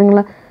കണ്ടില്ലേ നിങ്ങൾ,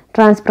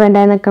 ട്രാൻസ്പെറൻ്റ്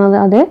ആയി നിൽക്കുന്നത്,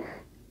 അത്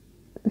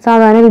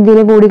സാധാരണ രീതിയിൽ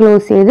ബോഡി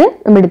ക്ലോസ് ചെയ്ത്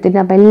എടുത്തിട്ട്.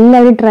 അപ്പോൾ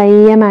എല്ലാവരും ട്രൈ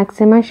ചെയ്യുക,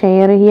 മാക്സിമം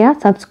ഷെയർ ചെയ്യുക,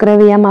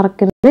 സബ്സ്ക്രൈബ് ചെയ്യാൻ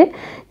മറക്കരുത്.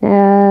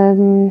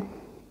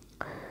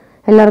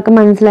 എല്ലാവർക്കും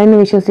മനസ്സിലായെന്ന്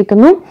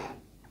വിശ്വസിക്കുന്നു.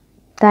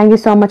 Thank you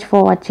so much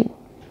for watching.